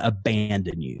God's going to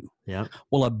abandon you.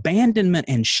 Well, abandonment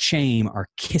and shame are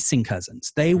kissing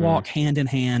cousins. They walk hand in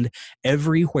hand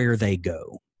everywhere they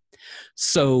go.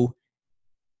 So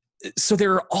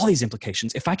there are all these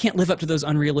implications. If I can't live up to those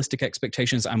unrealistic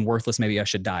expectations, I'm worthless. Maybe I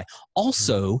should die.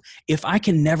 Also, if I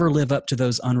can never live up to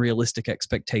those unrealistic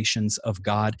expectations of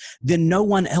God, then no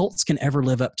one else can ever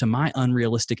live up to my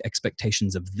unrealistic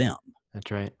expectations of them. That's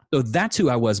right. So that's who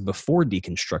I was before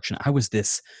deconstruction. I was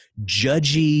this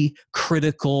judgy,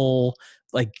 critical,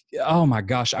 like, oh my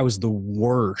gosh, I was the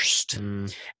worst.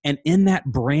 And in that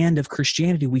brand of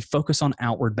Christianity, we focus on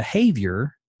outward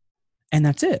behavior, and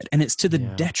that's it. And it's to the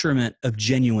detriment of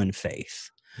genuine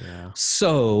faith.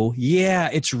 So,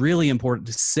 it's really important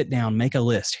to sit down, make a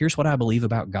list. Here's what I believe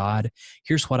about God.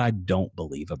 Here's what I don't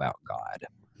believe about God.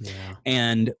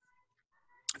 And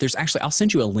there's actually, I'll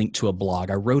send you a link to a blog.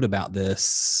 I wrote about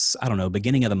this, I don't know,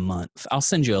 beginning of the month. I'll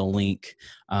send you a link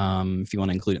if you want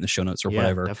to include it in the show notes or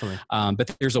whatever. Definitely.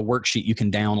 But there's a worksheet you can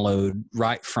download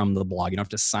right from the blog. You don't have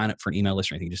to sign up for an email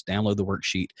list or anything. Just download the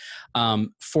worksheet.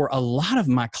 For a lot of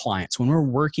my clients, when we're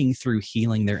working through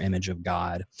healing their image of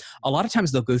God, a lot of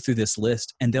times they'll go through this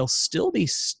list and they'll still be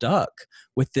stuck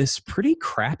with this pretty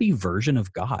crappy version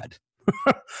of God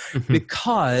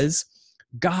because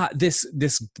God,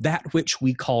 that which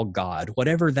we call God,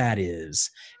 whatever that is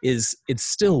it's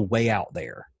still way out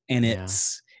there, and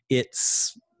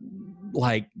it's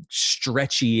like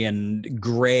stretchy and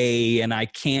gray, and I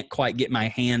can't quite get my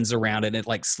hands around it. It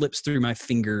like slips through my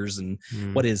fingers, and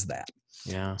what is that?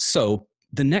 So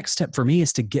the next step for me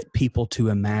is to get people to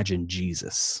imagine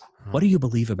Jesus. What do you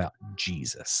believe about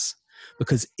Jesus?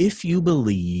 Because if you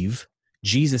believe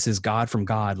Jesus is God from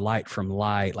God, light from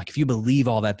light, like if you believe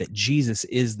all that Jesus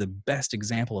is the best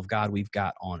example of God we've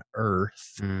got on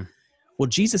earth, well,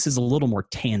 Jesus is a little more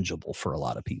tangible for a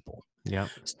lot of people.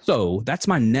 So that's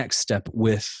my next step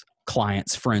with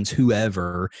clients, friends,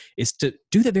 whoever, is to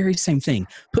do the very same thing.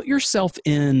 Put yourself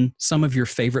in some of your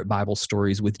favorite Bible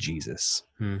stories with Jesus.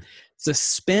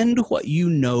 Suspend what you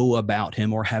know about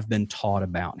him or have been taught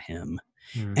about him,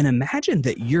 and imagine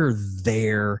that you're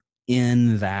there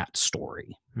in that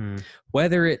story.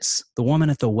 Whether it's the woman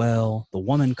at the well, the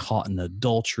woman caught in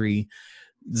adultery,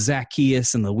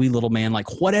 Zacchaeus and the wee little man,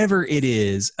 like whatever it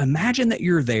is, imagine that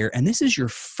you're there and this is your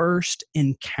first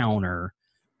encounter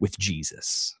with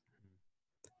Jesus.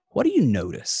 What do you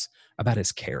notice about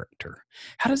his character?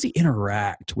 How does he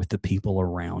interact with the people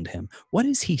around him? What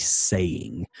is he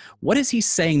saying? What is he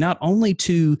saying not only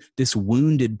to this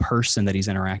wounded person that he's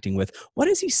interacting with, what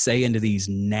is he saying to these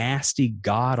nasty,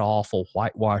 god-awful,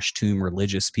 whitewashed tomb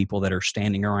religious people that are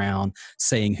standing around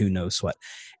saying who knows what?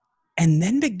 And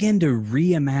then begin to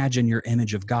reimagine your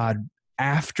image of God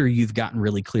after you've gotten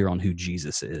really clear on who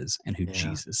Jesus is and who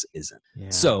Jesus isn't.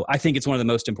 So I think it's one of the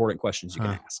most important questions you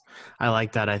can ask. I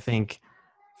like that. I think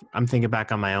I'm thinking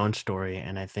back on my own story,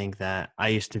 and I think that I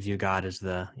used to view God as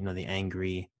the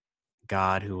angry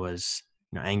God who was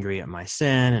angry at my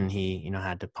sin, and he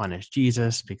had to punish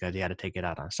Jesus because he had to take it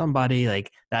out on somebody,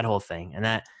 like that whole thing. And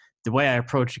that the way I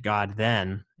approached God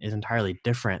then is entirely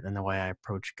different than the way I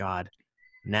approach God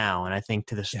now. And I think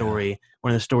to the story,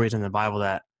 one of the stories in the Bible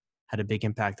that had a big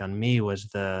impact on me was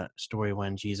the story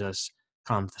when Jesus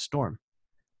calms the storm.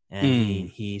 And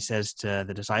he says to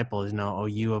the disciples, "Oh,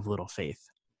 you of little faith."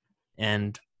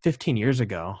 And 15 years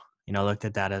ago, I looked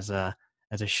at that as a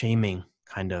shaming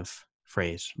kind of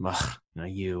phrase. Ugh,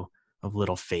 you of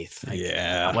little faith.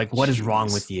 Like what is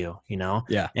wrong with you?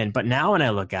 Yeah. But now when I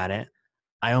look at it,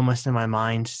 I almost in my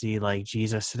mind see like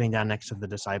Jesus sitting down next to the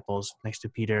disciples, next to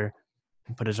Peter,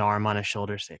 and put his arm on his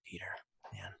shoulder, say, "Peter,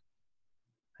 man,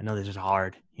 I know this is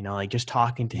hard." Like just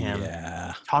talking to him,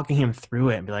 talking him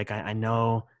through it, and be like, I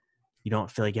know you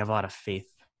don't feel like you have a lot of faith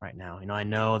right now. I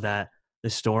know that the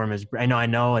storm is, I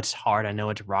know it's hard. I know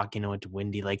it's rocky. I know it's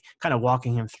windy, like kind of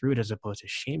walking him through it as opposed to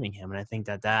shaming him. And I think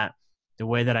that the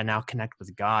way that I now connect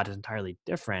with God is entirely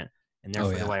different. And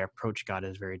therefore the way I approach God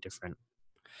is very different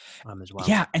as well.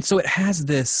 Yeah. And so it has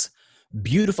this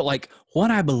beautiful, like what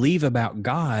I believe about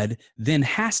God then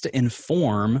has to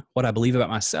inform what I believe about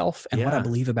myself and what I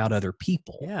believe about other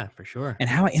people. Yeah, for sure. And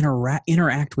how I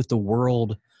interact with the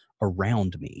world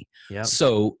around me. Yeah.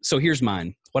 So here's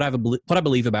mine. What I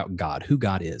believe about God, who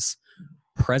God is: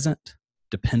 present,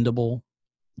 dependable,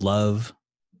 love,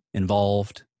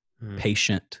 involved,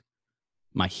 patient,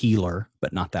 my healer,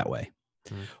 but not that way.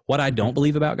 What I don't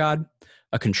believe about God: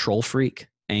 a control freak,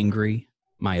 angry,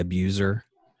 my abuser,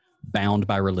 bound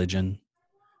by religion,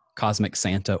 cosmic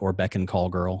Santa or beck and call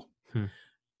girl,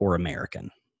 or American.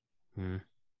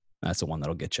 That's the one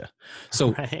that'll get you.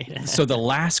 So, so the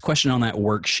last question on that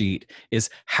worksheet is,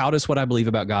 how does what I believe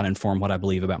about God inform what I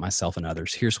believe about myself and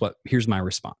others? Here's my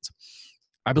response.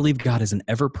 I believe God is an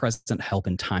ever-present help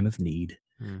in time of need,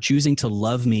 choosing to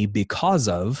love me because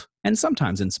of, and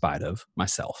sometimes in spite of,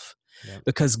 myself.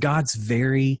 Because God's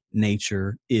very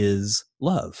nature is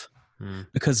love.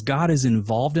 Because God is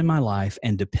involved in my life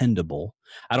and dependable,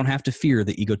 I don't have to fear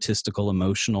the egotistical,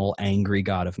 emotional, angry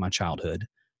God of my childhood.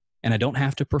 And I don't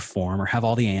have to perform or have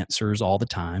all the answers all the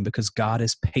time, because God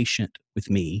is patient with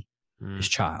me, his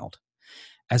child.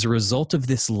 As a result of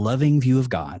this loving view of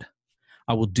God,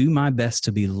 I will do my best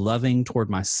to be loving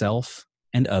toward myself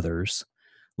and others,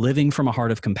 living from a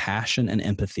heart of compassion and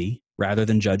empathy rather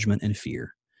than judgment and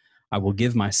fear. I will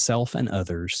give myself and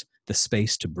others the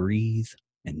space to breathe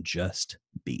and just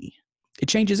be. It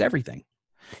changes everything.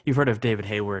 You've heard of David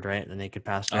Hayward, right? The Naked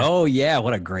Pastor. Oh, yeah.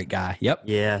 What a great guy. Yep.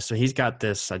 Yeah. So he's got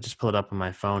this, I just pulled it up on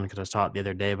my phone because I saw it the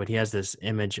other day, but he has this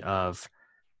image of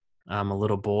a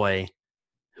little boy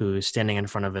who's standing in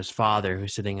front of his father,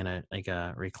 who's sitting in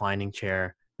a reclining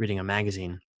chair reading a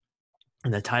magazine.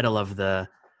 And the title of the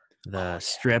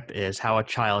strip is How a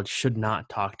Child Should Not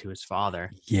Talk to His Father.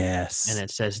 Yes. And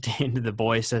it says, the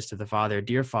boy says to the father,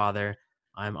 "Dear Father,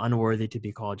 I am unworthy to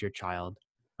be called your child.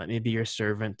 Let me be your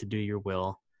servant to do your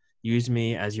will. Use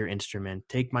me as your instrument.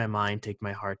 Take my mind, take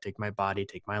my heart, take my body,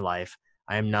 take my life.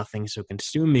 I am nothing, so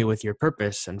consume me with your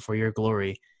purpose and for your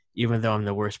glory, even though I'm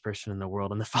the worst person in the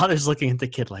world." And the father's looking at the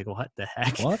kid like, what the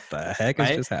heck? What the heck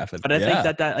has just happened? But I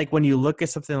think that like when you look at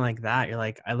something like that, you're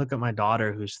like, I look at my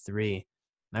daughter who's 3,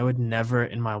 and I would never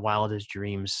in my wildest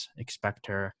dreams expect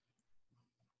her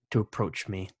to approach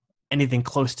me anything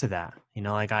close to that.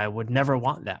 Like I would never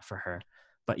want that for her.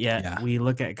 But yet we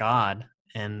look at God,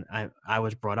 and I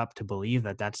was brought up to believe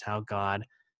that that's how God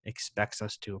expects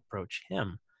us to approach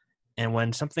him. And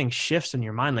when something shifts in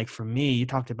your mind, like for me, you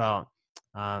talked about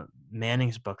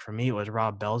Manning's book. For me, it was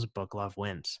Rob Bell's book, Love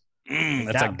Wins.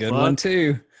 That's a good one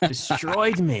too.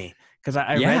 Destroyed me, because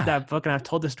I read that book, and I've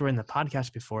told this story in the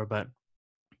podcast before, but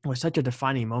it was such a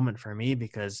defining moment for me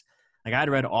because like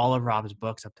I'd read all of Rob's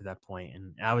books up to that point,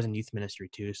 and I was in youth ministry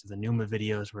too. So the Numa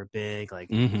videos were big,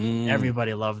 like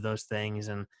everybody loved those things.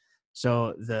 And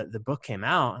so the book came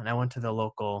out, and I went to the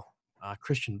local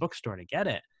Christian bookstore to get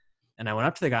it. And I went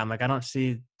up to the guy. I'm like, "I don't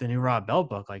see the new Rob Bell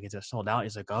book. Like, is it sold out?"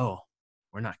 He's like, "Oh,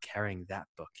 we're not carrying that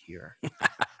book here." I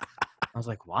was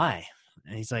like, "Why?"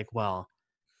 And he's like, "Well,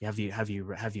 have you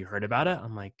heard about it?"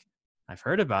 I'm like, "I've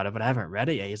heard about it, but I haven't read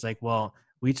it yet." He's like, "Well,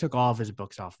 we took all of his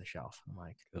books off the shelf." I'm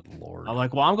like, "Good Lord." I'm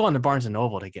like, "Well, I'm going to Barnes &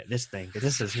 Noble to get this thing, because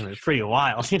this is going to be pretty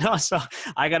wild, So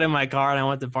I got in my car, and I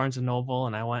went to Barnes & Noble,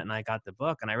 and I went and I got the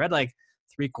book, and I read like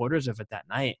 3/4 of it that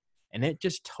night. And it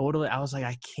just totally, I was like,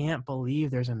 I can't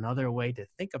believe there's another way to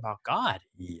think about God.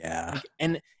 Yeah.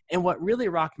 Like, and what really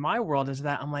rocked my world is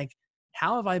that I'm like,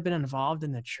 how have I been involved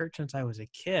in the church since I was a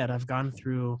kid? I've gone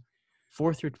through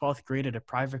 4th through 12th grade at a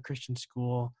private Christian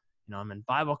school. You know, I'm in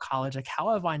Bible college. Like,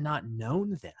 how have I not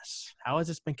known this? How has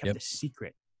this been kept a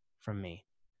secret from me?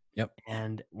 Yep.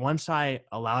 And once I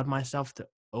allowed myself to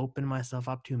open myself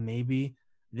up to maybe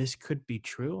this could be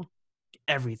true,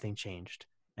 everything changed.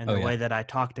 And the way that I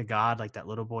talk to God, like that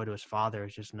little boy to his father,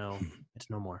 is just it's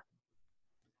no more.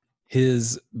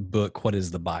 His book, What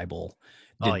is the Bible,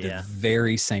 did the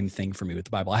very same thing for me with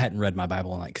the Bible. I hadn't read my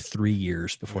Bible in like 3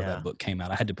 years before that book came out.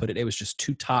 I had to put it was just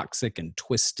too toxic and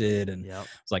twisted. And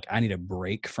it's like, I need a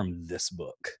break from this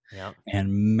book.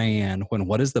 And man, when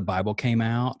What is the Bible came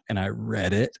out and I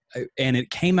read it, and it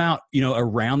came out, you know,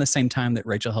 around the same time that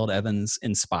Rachel Held Evans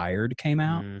Inspired came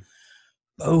out.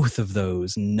 Both of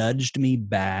those nudged me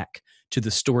back to the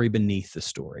story beneath the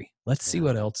story. Let's see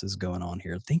what else is going on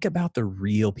here. Think about the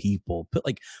real people.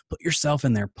 Put yourself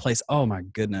in their place. Oh my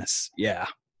goodness. Yeah.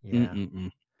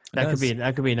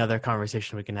 That could be another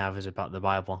conversation we can have is about the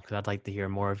Bible, because I'd like to hear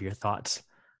more of your thoughts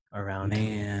around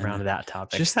that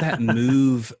topic. Just that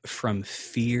move from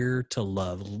fear to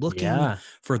love, looking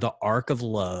for the arc of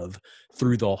love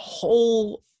through the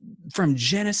whole, from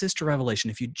Genesis to Revelation.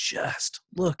 If you just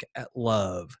look at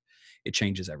love, it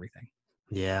changes everything.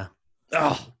 Yeah.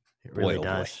 Oh, it really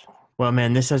does. Well,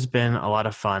 man, this has been a lot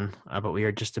of fun, but we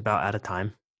are just about out of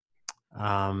time.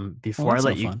 Before I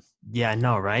let you, yeah,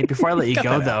 no, right? Before I let you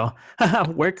go though,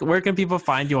 where can people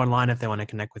find you online if they want to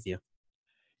connect with you?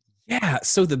 Yeah.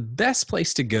 So the best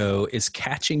place to go is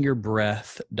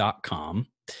catchingyourbreath.com.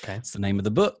 Okay. It's the name of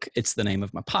the book. It's the name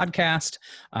of my podcast.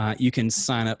 You can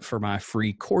sign up for my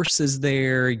free courses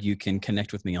there. You can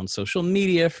connect with me on social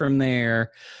media from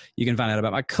there. You can find out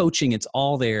about my coaching. It's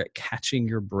all there at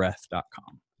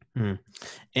catchingyourbreath.com.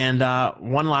 And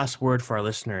one last word for our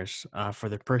listeners, for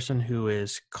the person who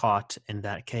is caught in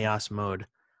that chaos mode.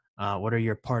 What are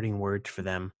your parting words for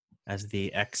them as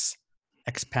the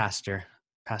ex-pastor,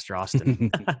 Pastor Austin?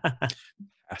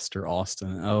 Pastor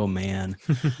Austin. Oh, man.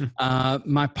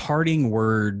 My parting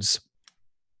words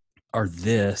are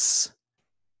this.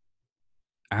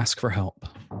 Ask for help.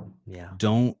 Yeah.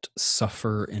 Don't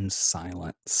suffer in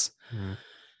silence.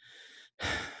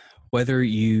 Whether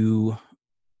you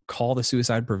call the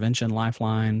Suicide Prevention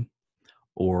Lifeline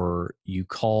or you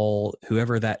call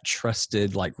whoever that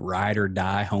trusted like ride or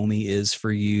die homie is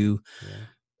for you,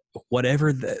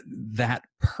 whatever that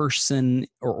person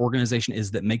or organization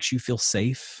is that makes you feel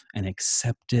safe and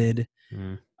accepted,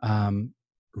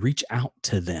 reach out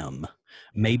to them.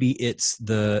 Maybe it's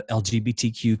the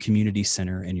LGBTQ community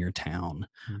center in your town.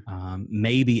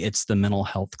 Maybe it's the mental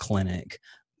health clinic.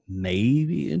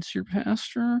 Maybe it's your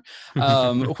pastor.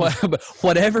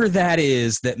 Whatever that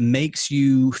is that makes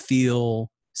you feel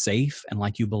safe and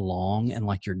like you belong and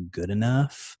like you're good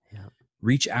enough,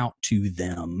 reach out to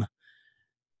them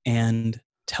and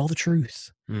tell the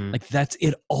truth. Like that's,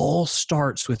 it all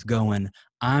starts with going,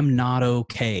 I'm not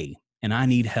okay and I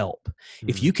need help.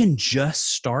 If you can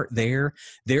just start there,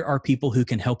 there are people who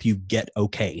can help you get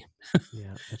okay.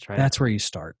 Yeah, that's right. That's where you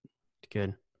start.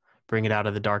 Good. Bring it out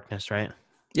of the darkness, right?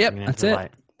 Yep, that's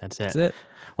it. That's it.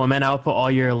 Well, man, I'll put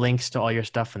all your links to all your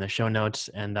stuff in the show notes,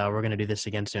 and we're going to do this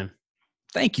again soon.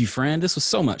 Thank you, friend. This was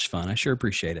so much fun. I sure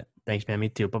appreciate it. Thanks, man. Me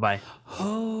too. Bye-bye.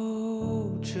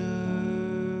 Oh, church,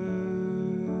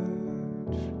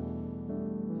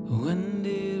 when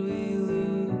did we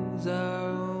lose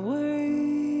our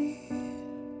way?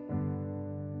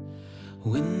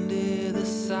 When did the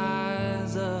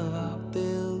size of our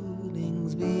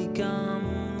buildings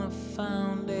become the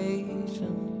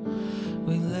foundation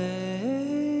we laid?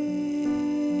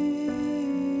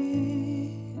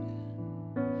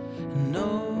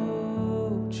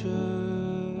 No, church,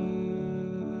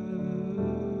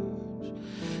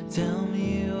 tell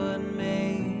me what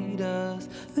made us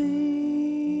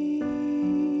think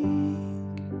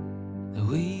that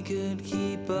we could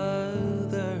keep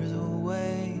others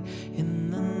away in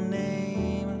the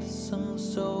name of some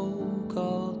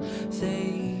so-called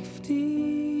safety.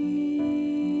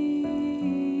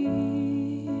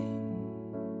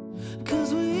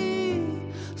 'Cause we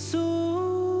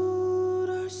sold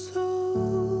our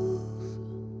souls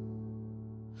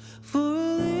for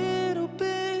a little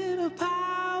bit of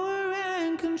power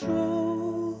and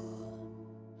control,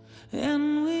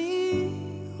 and we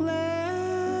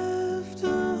left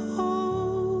a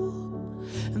hole,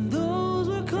 and those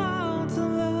we're called to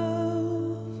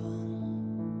love.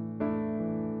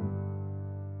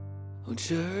 Oh,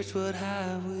 church, what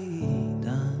have we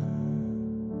done?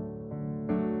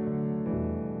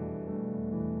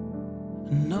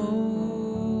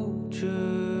 No, church,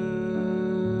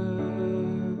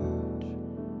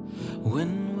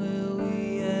 when will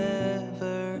we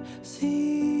ever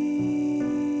see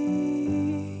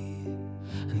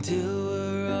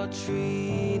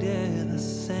treated the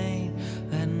same,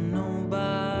 that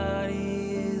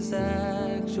nobody is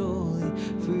actually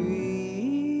free.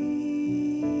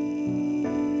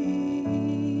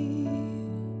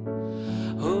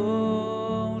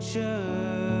 Oh, church,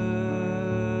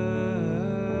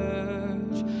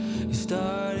 you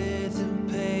started to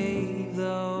pave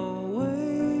the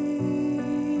way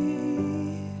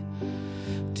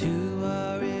to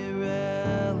our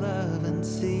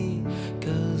irrelevancy,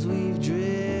 'cause we've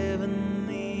driven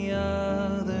the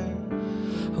other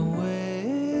away.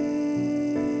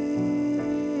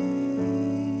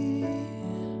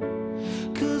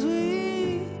 'Cause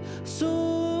we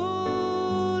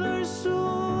sold our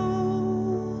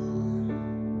soul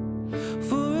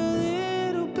for a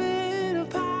little bit of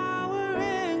power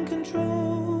and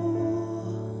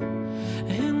control,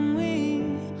 and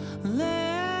we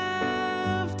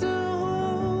left a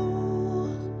hole,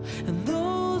 and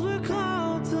those we're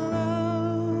called to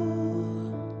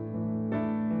love,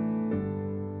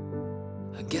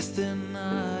 I guess they're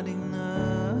not enough.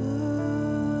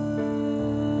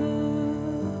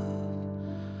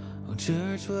 Oh,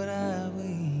 church, what have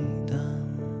we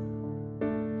done?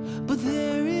 But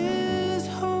there is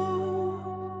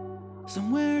hope,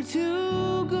 somewhere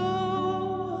to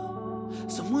go,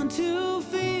 someone to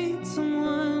feed,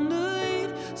 someone to lead,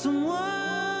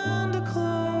 someone to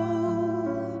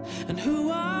clothe. And who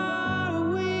are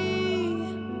we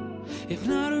if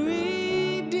not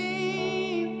redeemed,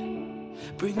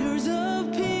 bringers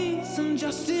of peace and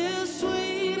justice,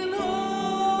 sweet and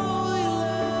holy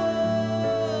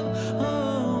love?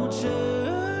 Oh,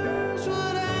 church,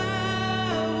 what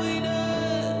have we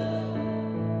done?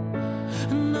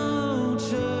 No,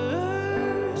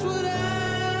 church, what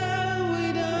have we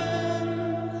done?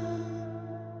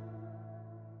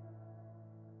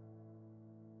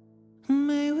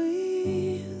 May we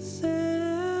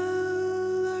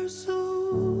sell our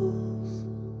souls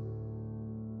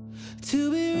to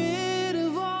be rid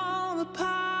of all the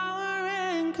power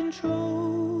and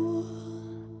control.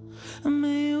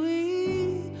 May we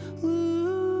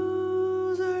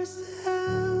lose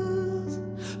ourselves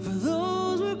for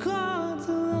those we're called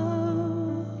to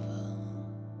love.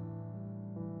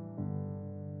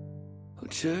 Oh,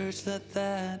 church, let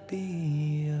that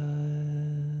be us.